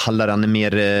 vad ska jag kalla det, han är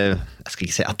mer, jag ska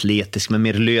inte säga atletisk, men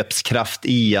mer löpskraft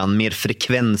i han, mer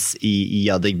frekvens i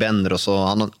Adegbenro, så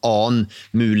han har en annen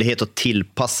mulighet att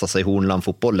tillpassa sig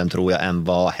Hornland-fotbollen tror jag än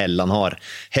vad Helland har.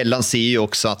 Helland ser ju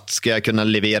också att ska jag kunna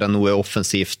levera något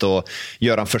offensivt och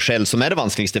göra en förskäll som är det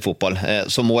vanskeligste i fotboll,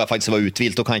 så må jag faktiskt vara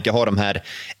utvilt och kan inte ha de här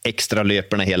extra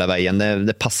löperna hela vägen.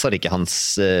 Det passar inte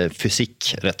hans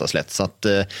fysik rätt och slätt, så att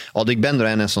Adegbenro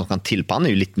är en som kan tillpassa, han är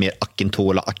ju lite mer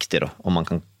Akintola-aktig då, om man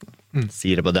kan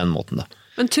si det på den måten da.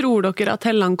 Men tror dere at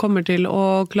Helland kommer til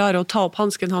å klare å ta opp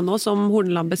hansken han også, som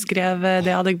Horneland beskrev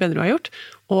det Adegbenro har gjort,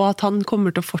 og at han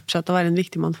kommer til å fortsette å være en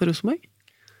viktig mann for Rosenborg?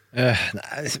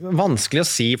 Vanskelig å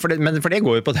si, men for det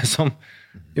går jo på det som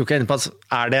Jokke er inne på, at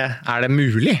er det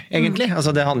mulig egentlig?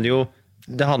 Altså det handler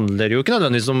jo ikke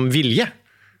nødvendigvis om vilje.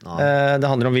 Det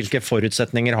handler om hvilke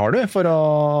forutsetninger har du for å...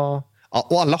 Ja,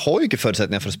 och alla har ju inte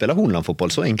förutsättningar för att spela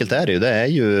Hornland-fotboll, så enkelt är det ju.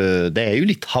 Det är ju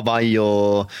lite Hawaii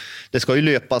och det ska ju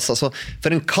löpas. Alltså,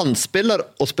 för en kantspelare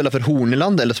att spela för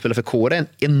Horneland eller spela för Kåre är en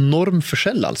enorm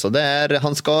förskäll. Alltså.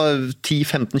 Han ska 10,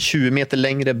 15, 20 meter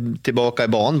längre tillbaka i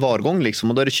banan var gång. Liksom.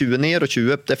 Och då är det 20 ner och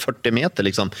 20 upp, det är 40 meter.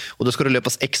 Liksom. Och då ska det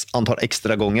löpas antal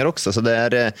extra gånger också. Så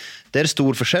det är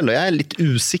stor förskäll. Och jag är lite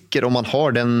usikker om man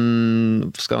har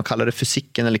den, ska man kalla det,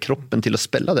 fysiken eller kroppen till att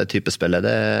spela det typ av spel.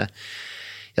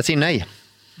 Jeg sier nei.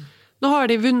 Nå har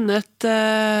de vunnet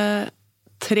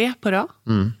 3 på rad.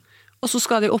 Og så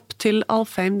skal de opp til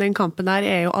Alfheim. Den kampen der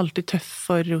er jo alltid tøff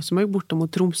for Rosenborg, borte mot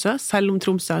Tromsø, selv om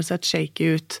Tromsø har sett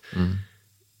shaky ut.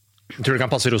 Jeg tror det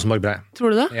kan passe Rosenborg bra.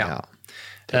 Tror du det? Ja.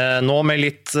 Nå med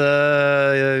litt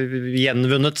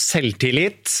gjenvunnet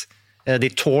selvtillit. De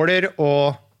tåler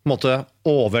å på en måte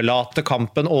overlate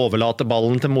kampen, overlate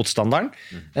ballen til motstanderen.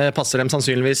 Passer dem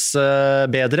sannsynligvis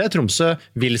bedre. Tromsø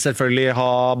vil selvfølgelig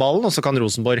ha ballen, og så kan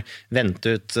Rosenborg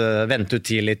vente ut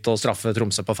tidlig og straffe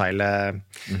Tromsø på feil.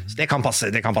 Så det kan passe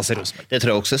Rosenborg. Det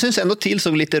tror jeg også. Jeg synes ändå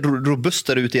såg lite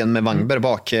robustare ut igen med Wangberg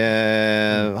bak.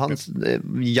 Han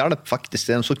hjalp faktisk.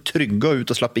 De såg trygga ut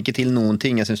og slapp ikke til noen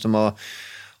ting. Jeg synes de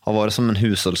har vært som en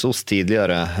husholdsost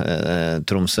tidligere,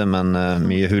 Tromsø, men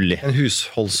mye hull i. En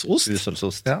husholdsost?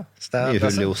 Husholdsost. Ja, mye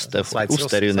hull i ost.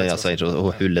 Ost er jo det jeg sier,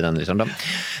 og hull i den. Liksom.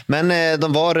 Men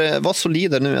de var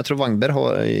solide nu. Jeg tror Wangberg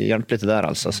har hjälpt litt der.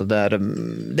 Altså. Så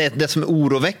det som er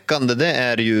oroväckande, det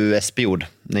er jo Espejord.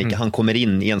 Når han kommer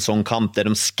inn i en sånn kamp der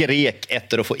de skrek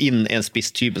etter å få inn en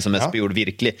spisstype som Espejord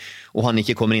virkelig, og han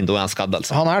ikke kommer inn, da er han skadd.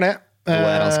 Altså. Han er det.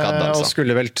 Skadd, altså. Og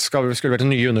skulle vel til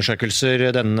nye undersøkelser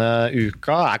denne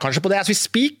uka, kanskje på det as we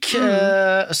speak,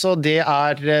 så det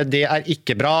er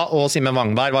ikke bra, og Simen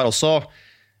Wangberg var også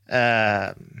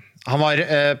han var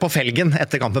på felgen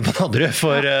etter kampen på Nadderud,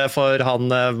 for han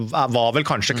var vel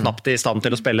kanskje knapt i stand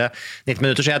til å spille 90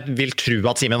 minutter, så jeg vil tro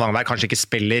at Simen Wangberg kanskje ikke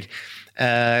spiller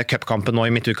cupkampen nå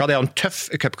i midtuka. Det er jo en tøff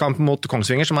cupkamp mot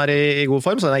Kongsvinger som er i god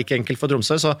form, så det er ikke enkelt for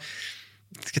Tromsø, så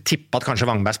jeg skal tippe at kanskje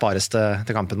Wangberg spares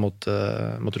til kampen mot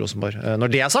Rosenborg.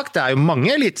 Når det er sagt, det er jo mange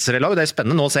eliteserielag, og det er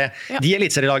spennende nå å se de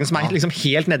eliteserielagene som er liksom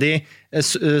helt nede i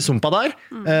sumpa der,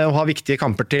 og har viktige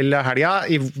kamper til helga,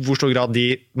 i hvor stor grad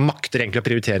de makter egentlig å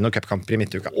prioritere noen cupkamper i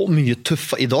midtuka. Og mye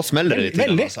tøffe, i dag smeller det litt.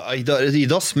 Veldig. Altså. I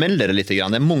dag smeller det litt. Det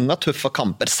er mange tøffe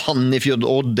kamper. Sandefjord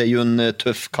Odd er jo en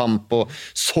tøff kamp, og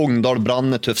Sogndal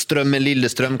Brann er tøff. Strømmen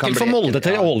Lillestrøm kan bli ekkel. For Molde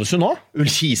til Ålesund nå?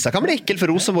 Ullkisa kan bli ekkel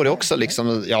for Rosenborg også,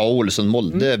 liksom. Ja, Ålesund,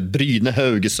 Molde, Bryne,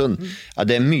 Haugesund. Ja,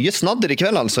 det er mye snadder i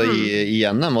kveld altså i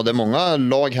NM, og det er mange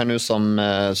lag her nå som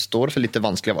står for litt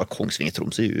vanskelig. Var Kongsvinger,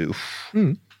 Tromsø,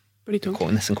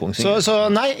 nesten Kongsvinger. Så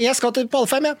nei, jeg skal til på alle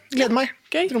fem, jeg gleder meg.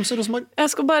 Okay. Tromsø, Rosenborg. Jeg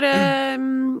skal bare,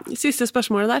 siste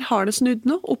spørsmålet der, har det snudd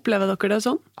nå? Opplever dere det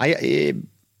sånn? Nei,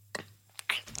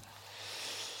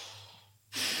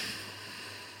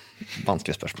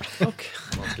 vanskelig spørsmål. Okay.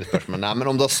 Vanskelig spørsmål. Nei, men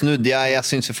om det har snudd, jeg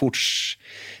synes vi fort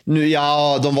nu,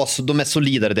 ja, de er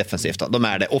solidere defensivt. Da. De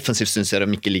er det. Offensivt synes jeg de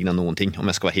ikke ligner noen ting, om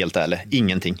jeg skal være helt ærlig.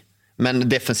 Ingenting. Men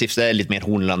defensivt så er det litt mer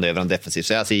Horneland over enn defensivt,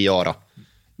 så jeg sier ja da.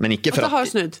 Men ikke for at det har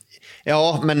snudd?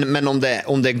 Ja, men om det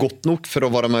er godt nok for å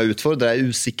være med og utfordre, det er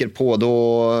jeg usikker på. Da,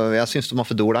 jeg synes de har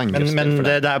for dårlig angrep. Men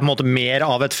det er på en måte mer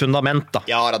av et fundament, da?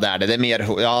 Ja, det er det. Det er mer,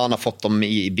 ja, han har fått dem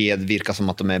i bed, virker som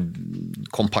at de er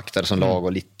kompaktere som lag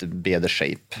og litt bedre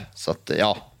shape. Så at,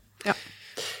 ja.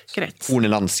 Greit.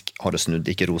 Hornelandsk har det snudd,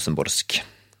 ikke rosenborgsk.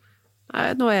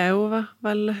 Nei, nå er jo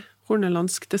vel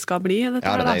hornelandsk det skal bli. Ja, det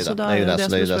er jo det. Det er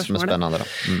jo det som er spennende. Da.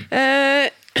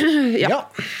 Ja.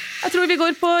 Jeg tror vi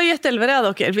går på gjettelver, dere.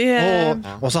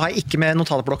 Og så har jeg ikke med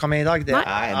notatblokka mi i dag. Det er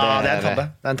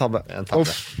en tabbe.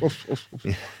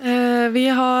 Vi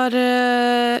har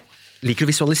liker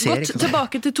å visualisere. Gått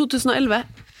tilbake til 2011.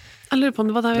 Jeg lurer på om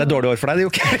det var der det er dårlig år for deg, det er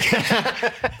jo ikke.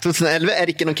 2011 er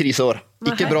ikke noen kriseår.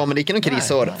 Ikke bra, men det er ikke noen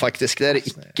kriseår, faktisk. Det er det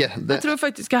ikke. Jeg tror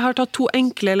faktisk jeg har tatt 2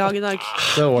 enkle lag i dag.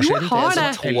 Det er år siden. Jo, har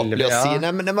det. Tålig å si.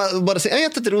 Nei, men bare si, jeg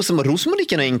har tatt Rosenborg. Rosenborg er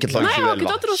ikke noe enkelt lag i 2011. Nei, jeg har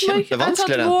ikke tatt Rosenborg. Jeg har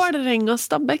tatt Vålerenga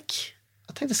Stabæk.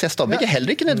 Jeg tenkte å si Stabæk er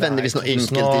heller ikke nødvendigvis noe enkelt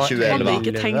i 2011. Jeg hadde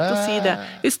ikke tenkt å si det.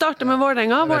 Vi starter med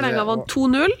Vålerenga. Vålerenga vant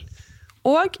 2-0.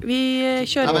 Og vi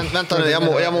kjører... Ja, vent, jeg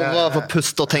må bare få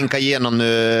puste og tenke igjennom nå.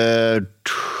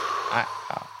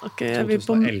 Ok, er vi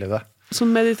på sånn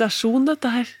meditasjon dette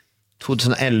her?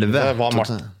 2011. Det var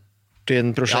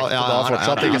Martin-prosjektet da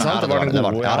fortsatt, ikke sant? Det var den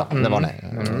gode. Ja,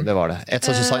 det var det. Et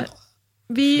sånt som sa...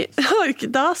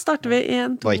 Da starter vi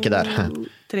 1, 2,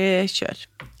 3, kjør.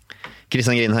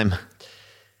 Kristian Grinheim.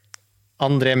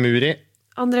 André Muri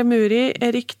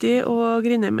er riktig, og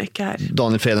Grinheim er ikke her.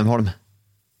 Daniel Fredheimholm.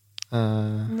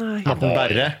 Martin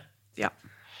Berre. Ja.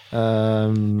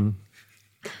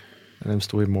 Hvem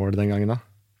sto i mål den gangen da?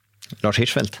 Lars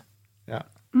Hirschfeldt. Ja.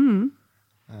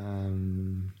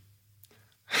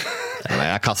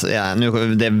 Jeg kastet,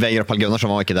 det er Vegard Pall Gunnarsson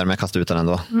var ikke der, men jeg kastet ut den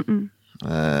ändå.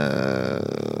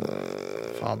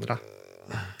 Fadra.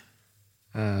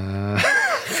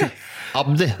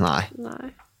 Abdi? Nei.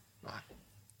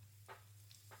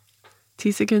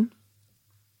 10 sekunder.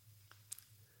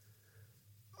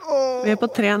 Vi er på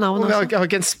 3 navn. Jeg har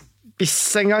ikke en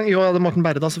spiss engang. Jo, det er Morten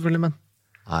Berre da, selvfølgelig, men...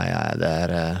 Nei, det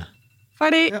er...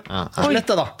 Ferdig. Lett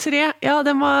det da. 3. Ja,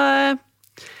 den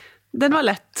var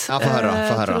lett. Ja, få høre.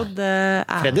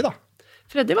 Freddy da.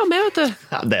 Freddy var med, vet du.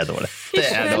 Ja, det er dårlig. Det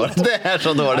er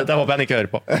så dårlig. Det håper jeg han ikke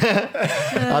hører på.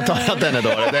 Jeg tar at den er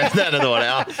dårlig. Den er dårlig,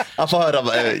 ja. Jeg får høre.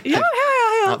 Ja.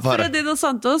 Freddy Dos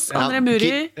Santos, André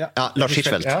Muri. Ja, Lars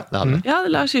Hirschfeldt. Ja,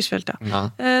 Lars Hirschfeldt,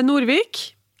 ja.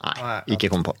 Norvik. Nei,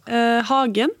 ikke kom på.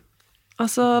 Hagen.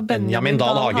 Altså Benjamin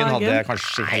Dahl Hagen hadde jeg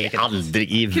kanskje ikke. Aldri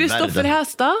i verden. Kristoffer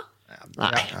Hestad.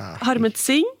 Nei. Harmet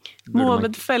Singh.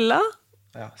 Mohamed Fella.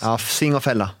 Ja, Singh og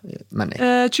Fella. Men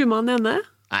Chuma Nene.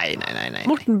 Nei.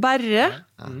 Morten Berre.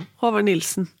 Håvard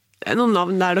Nilsen. Det er noen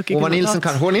navn der dere Håvard Nilsen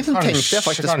tenkte jeg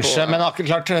faktisk kanskje, på. Men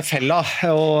akkurat Fella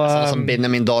og Som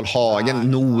Benjamin Dahl Hagen,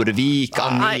 Norvik,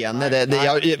 Armene.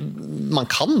 Man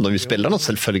kan jo spille noe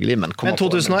selvfølgelig, men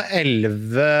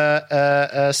 2011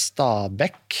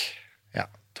 Stabæk.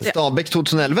 Ja. Stabæk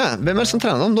 2011. Hvem er det som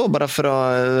trener dem da, bare for å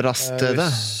raste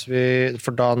det?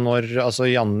 For da når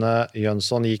Janne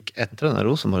Jønsson gikk etter den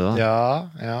Rosenborg da.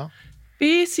 Ja.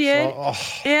 Vi sier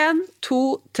 1,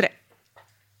 2, 3.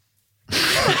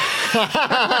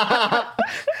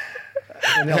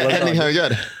 Henning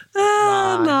Hauger.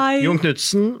 Nei. Jon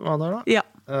Knudsen var der da? Ja.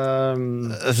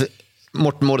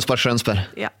 Morten Målespark Skjønsberg.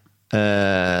 Ja.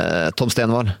 Tom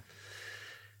Stenvall.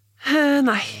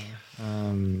 Nei.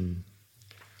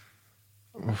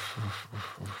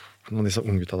 Noen av disse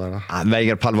unggutta der da.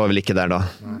 Veigar Pall var vel ikke der da.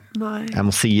 Nei. Jeg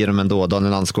må si dem ändå,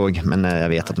 Daniel Landskog. Men jeg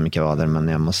vet at de ikke var der,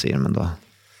 men jeg må si dem ändå.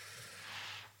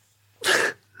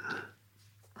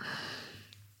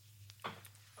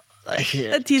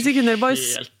 Det er 10 sekunder,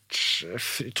 boys.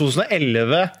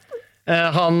 2011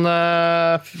 han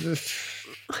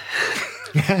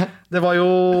det var jo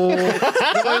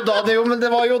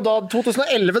da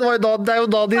 2011 det er jo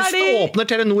da de åpner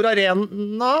Telenor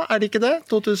Arena, er det ikke det?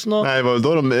 2000 Nei, det var jo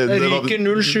da ryker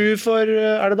 07 for,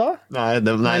 er det da? Nei,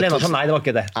 det var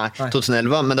ikke det. Nei,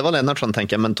 2011, men det var Lennartsson,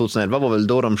 tenker jeg. Men 2011 var vel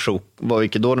da var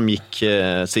ikke da de gikk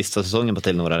siste sesongen på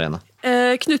Telenor Arena.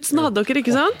 Knudsen hadde dere,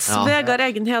 ikke sant? Ja. Vegard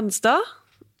Egen Hedenstad.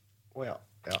 Ja,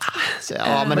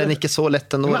 men den er ikke så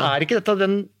lett ennå. Men er ikke dette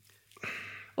den...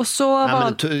 Og så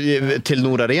var... Til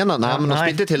Nord Arena? Nei, men de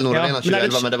spilte til Nord Arena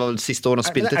 2011, men det var vel siste året de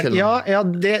spilte til. Ja,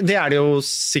 det er det jo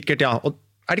sikkert, ja. Og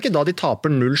er det ikke da de taper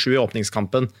 0-7 i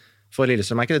åpningskampen for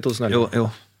Lillestrøm? Er ikke det 2011? Jo.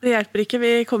 Det hjelper ikke,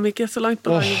 vi kom ikke så langt på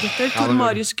dagen, gutter. Tor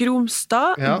Marius Gromstad,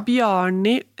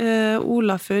 Bjarni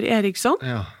Olafør Eriksson.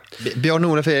 Ja. Bjarni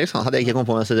Olafør Eriksson hadde jeg ikke kommet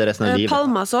på med å si det resten av livet.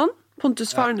 Palmason,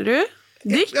 Pontus Farnerud,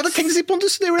 Dix. Jeg hadde tenkt å si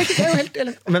Pontus, det gjorde jeg ikke. Det er jo helt...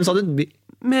 Hvem sa du?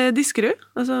 Med Diskerud,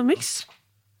 altså Mix.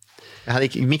 Jeg hadde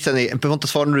ikke miksen i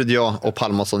Pontus Farnerud, ja, og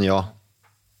Palmason, ja.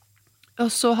 Og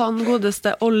så han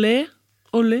godeste Olli.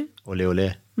 Han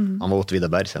var åt Vidar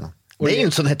Berg sen. Det er jo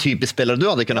en sånn her typisk spiller du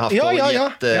hadde kunnet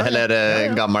hatt eller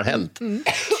gammel helt.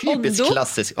 Typisk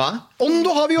klassisk. Ondo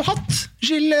har vi jo hatt!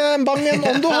 Gilles Bangen,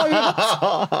 Ondo har vi jo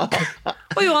hatt!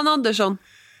 Og Johan Andersson.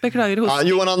 Beklager hos.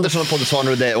 Johan Andersson og Pontus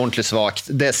Farnerud, det er ordentlig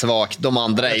svagt. Det er svagt. De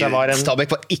andre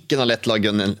Stabæk var ikke noe lett lag,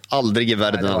 aldri i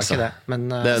verden. Nei, det var ikke det. Men,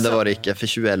 det var ikke, for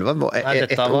 2011 var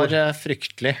dette var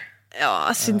fryktelig. Ja,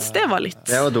 jeg synes det var litt.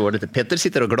 Det var dårlig. Petter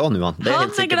sitter og glad nå, han. Det er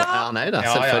helt sikkert. Ja, han er jo det.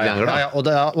 Selvfølgelig er han glad.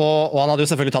 Og han hadde jo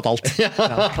selvfølgelig tatt alt.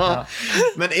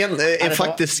 Men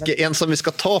en som vi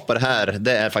skal ta på det her,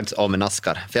 det er faktisk Amin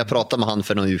Askar. For jeg pratet med han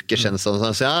for noen uker siden, så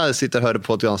han sa, jeg sitter og hører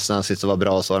på at han synes det var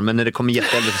bra og så, men når det kommer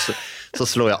jättehelvete så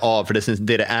slår jeg av, for det synes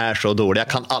det er så dårlig.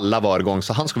 Jeg kan alle hver gang,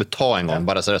 så han skal vi ta en gang,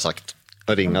 bare så det er sagt.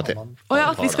 Og ringe til.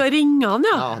 At vi skal ringe han,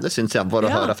 ja. Ja, det synes jeg bare å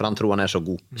høre, for han tror han er så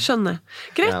god. Skjønner.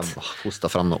 Greit. Jeg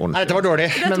hostet frem noe ordentlig. Nei, dette var dårlig.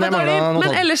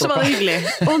 Men ellers var det hyggelig.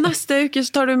 Og neste uke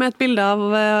så tar du med et bilde av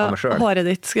håret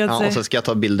ditt, skal jeg si. Ja, og så skal jeg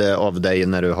ta bilde av deg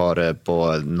når du har på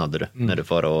Nadderud, når du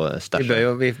får å stærke.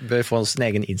 Vi bør få oss en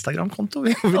egen Instagram-konto.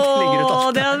 Det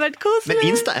hadde vært koselig.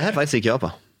 Men Insta er faktisk ikke jeg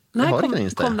på. Nei, kom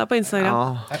deg på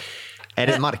Instagram. Ja. Er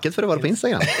det et marked for å være på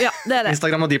Instagram? Ja, det er det.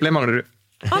 Instagram og Dplay mangler du.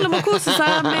 Alle må kose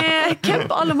seg med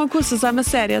camp, alle må kose seg med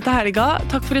serie til helga.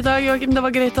 Takk for i dag, Joakim, det var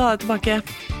greit å ha deg tilbake.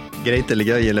 Greit eller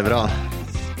gøy eller bra?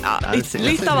 Ja,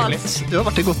 litt av alt. Du har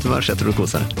vært i godt humør, så jeg tror du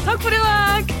koser deg. Takk for i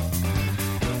dag!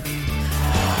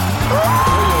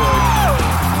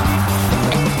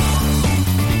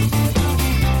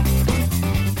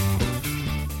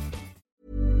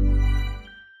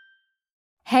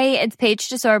 Hey, it's Paige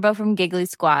DeSorbo from Giggly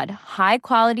Squad. High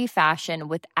quality fashion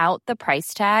without the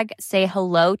price tag. Say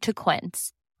hello to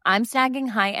Quince. I'm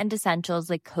snagging high-end essentials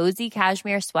like cozy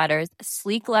cashmere sweaters,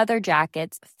 sleek leather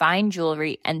jackets, fine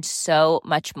jewelry, and so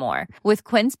much more. With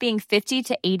Quince being 50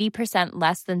 to 80%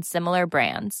 less than similar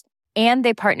brands. And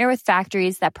they partner with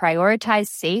factories that prioritize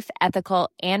safe, ethical,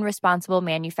 and responsible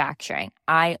manufacturing.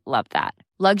 I love that.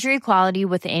 Luxury quality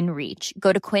within reach.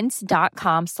 Go to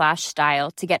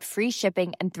quince.com/style to get free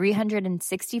shipping and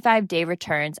 365-day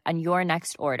returns on your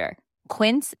next order.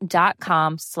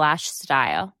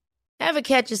 quince.com/style. Ever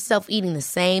catch yourself eating the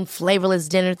same flavorless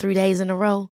dinner 3 days in a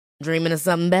row? Dreaming of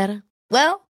something better?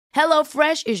 Well,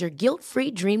 HelloFresh is your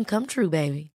guilt-free dream come true,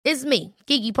 baby. It's me,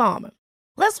 Keke Palmer.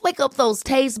 Let's wake up those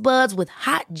taste buds with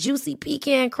hot, juicy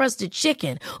pecan-crusted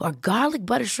chicken or garlic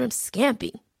butter shrimp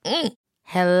scampi.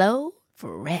 Hello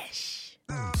Fresh.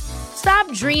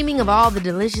 Stop dreaming of all the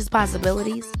delicious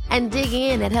possibilities and dig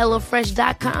in at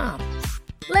HelloFresh.com.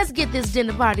 Let's get this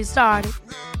dinner party started.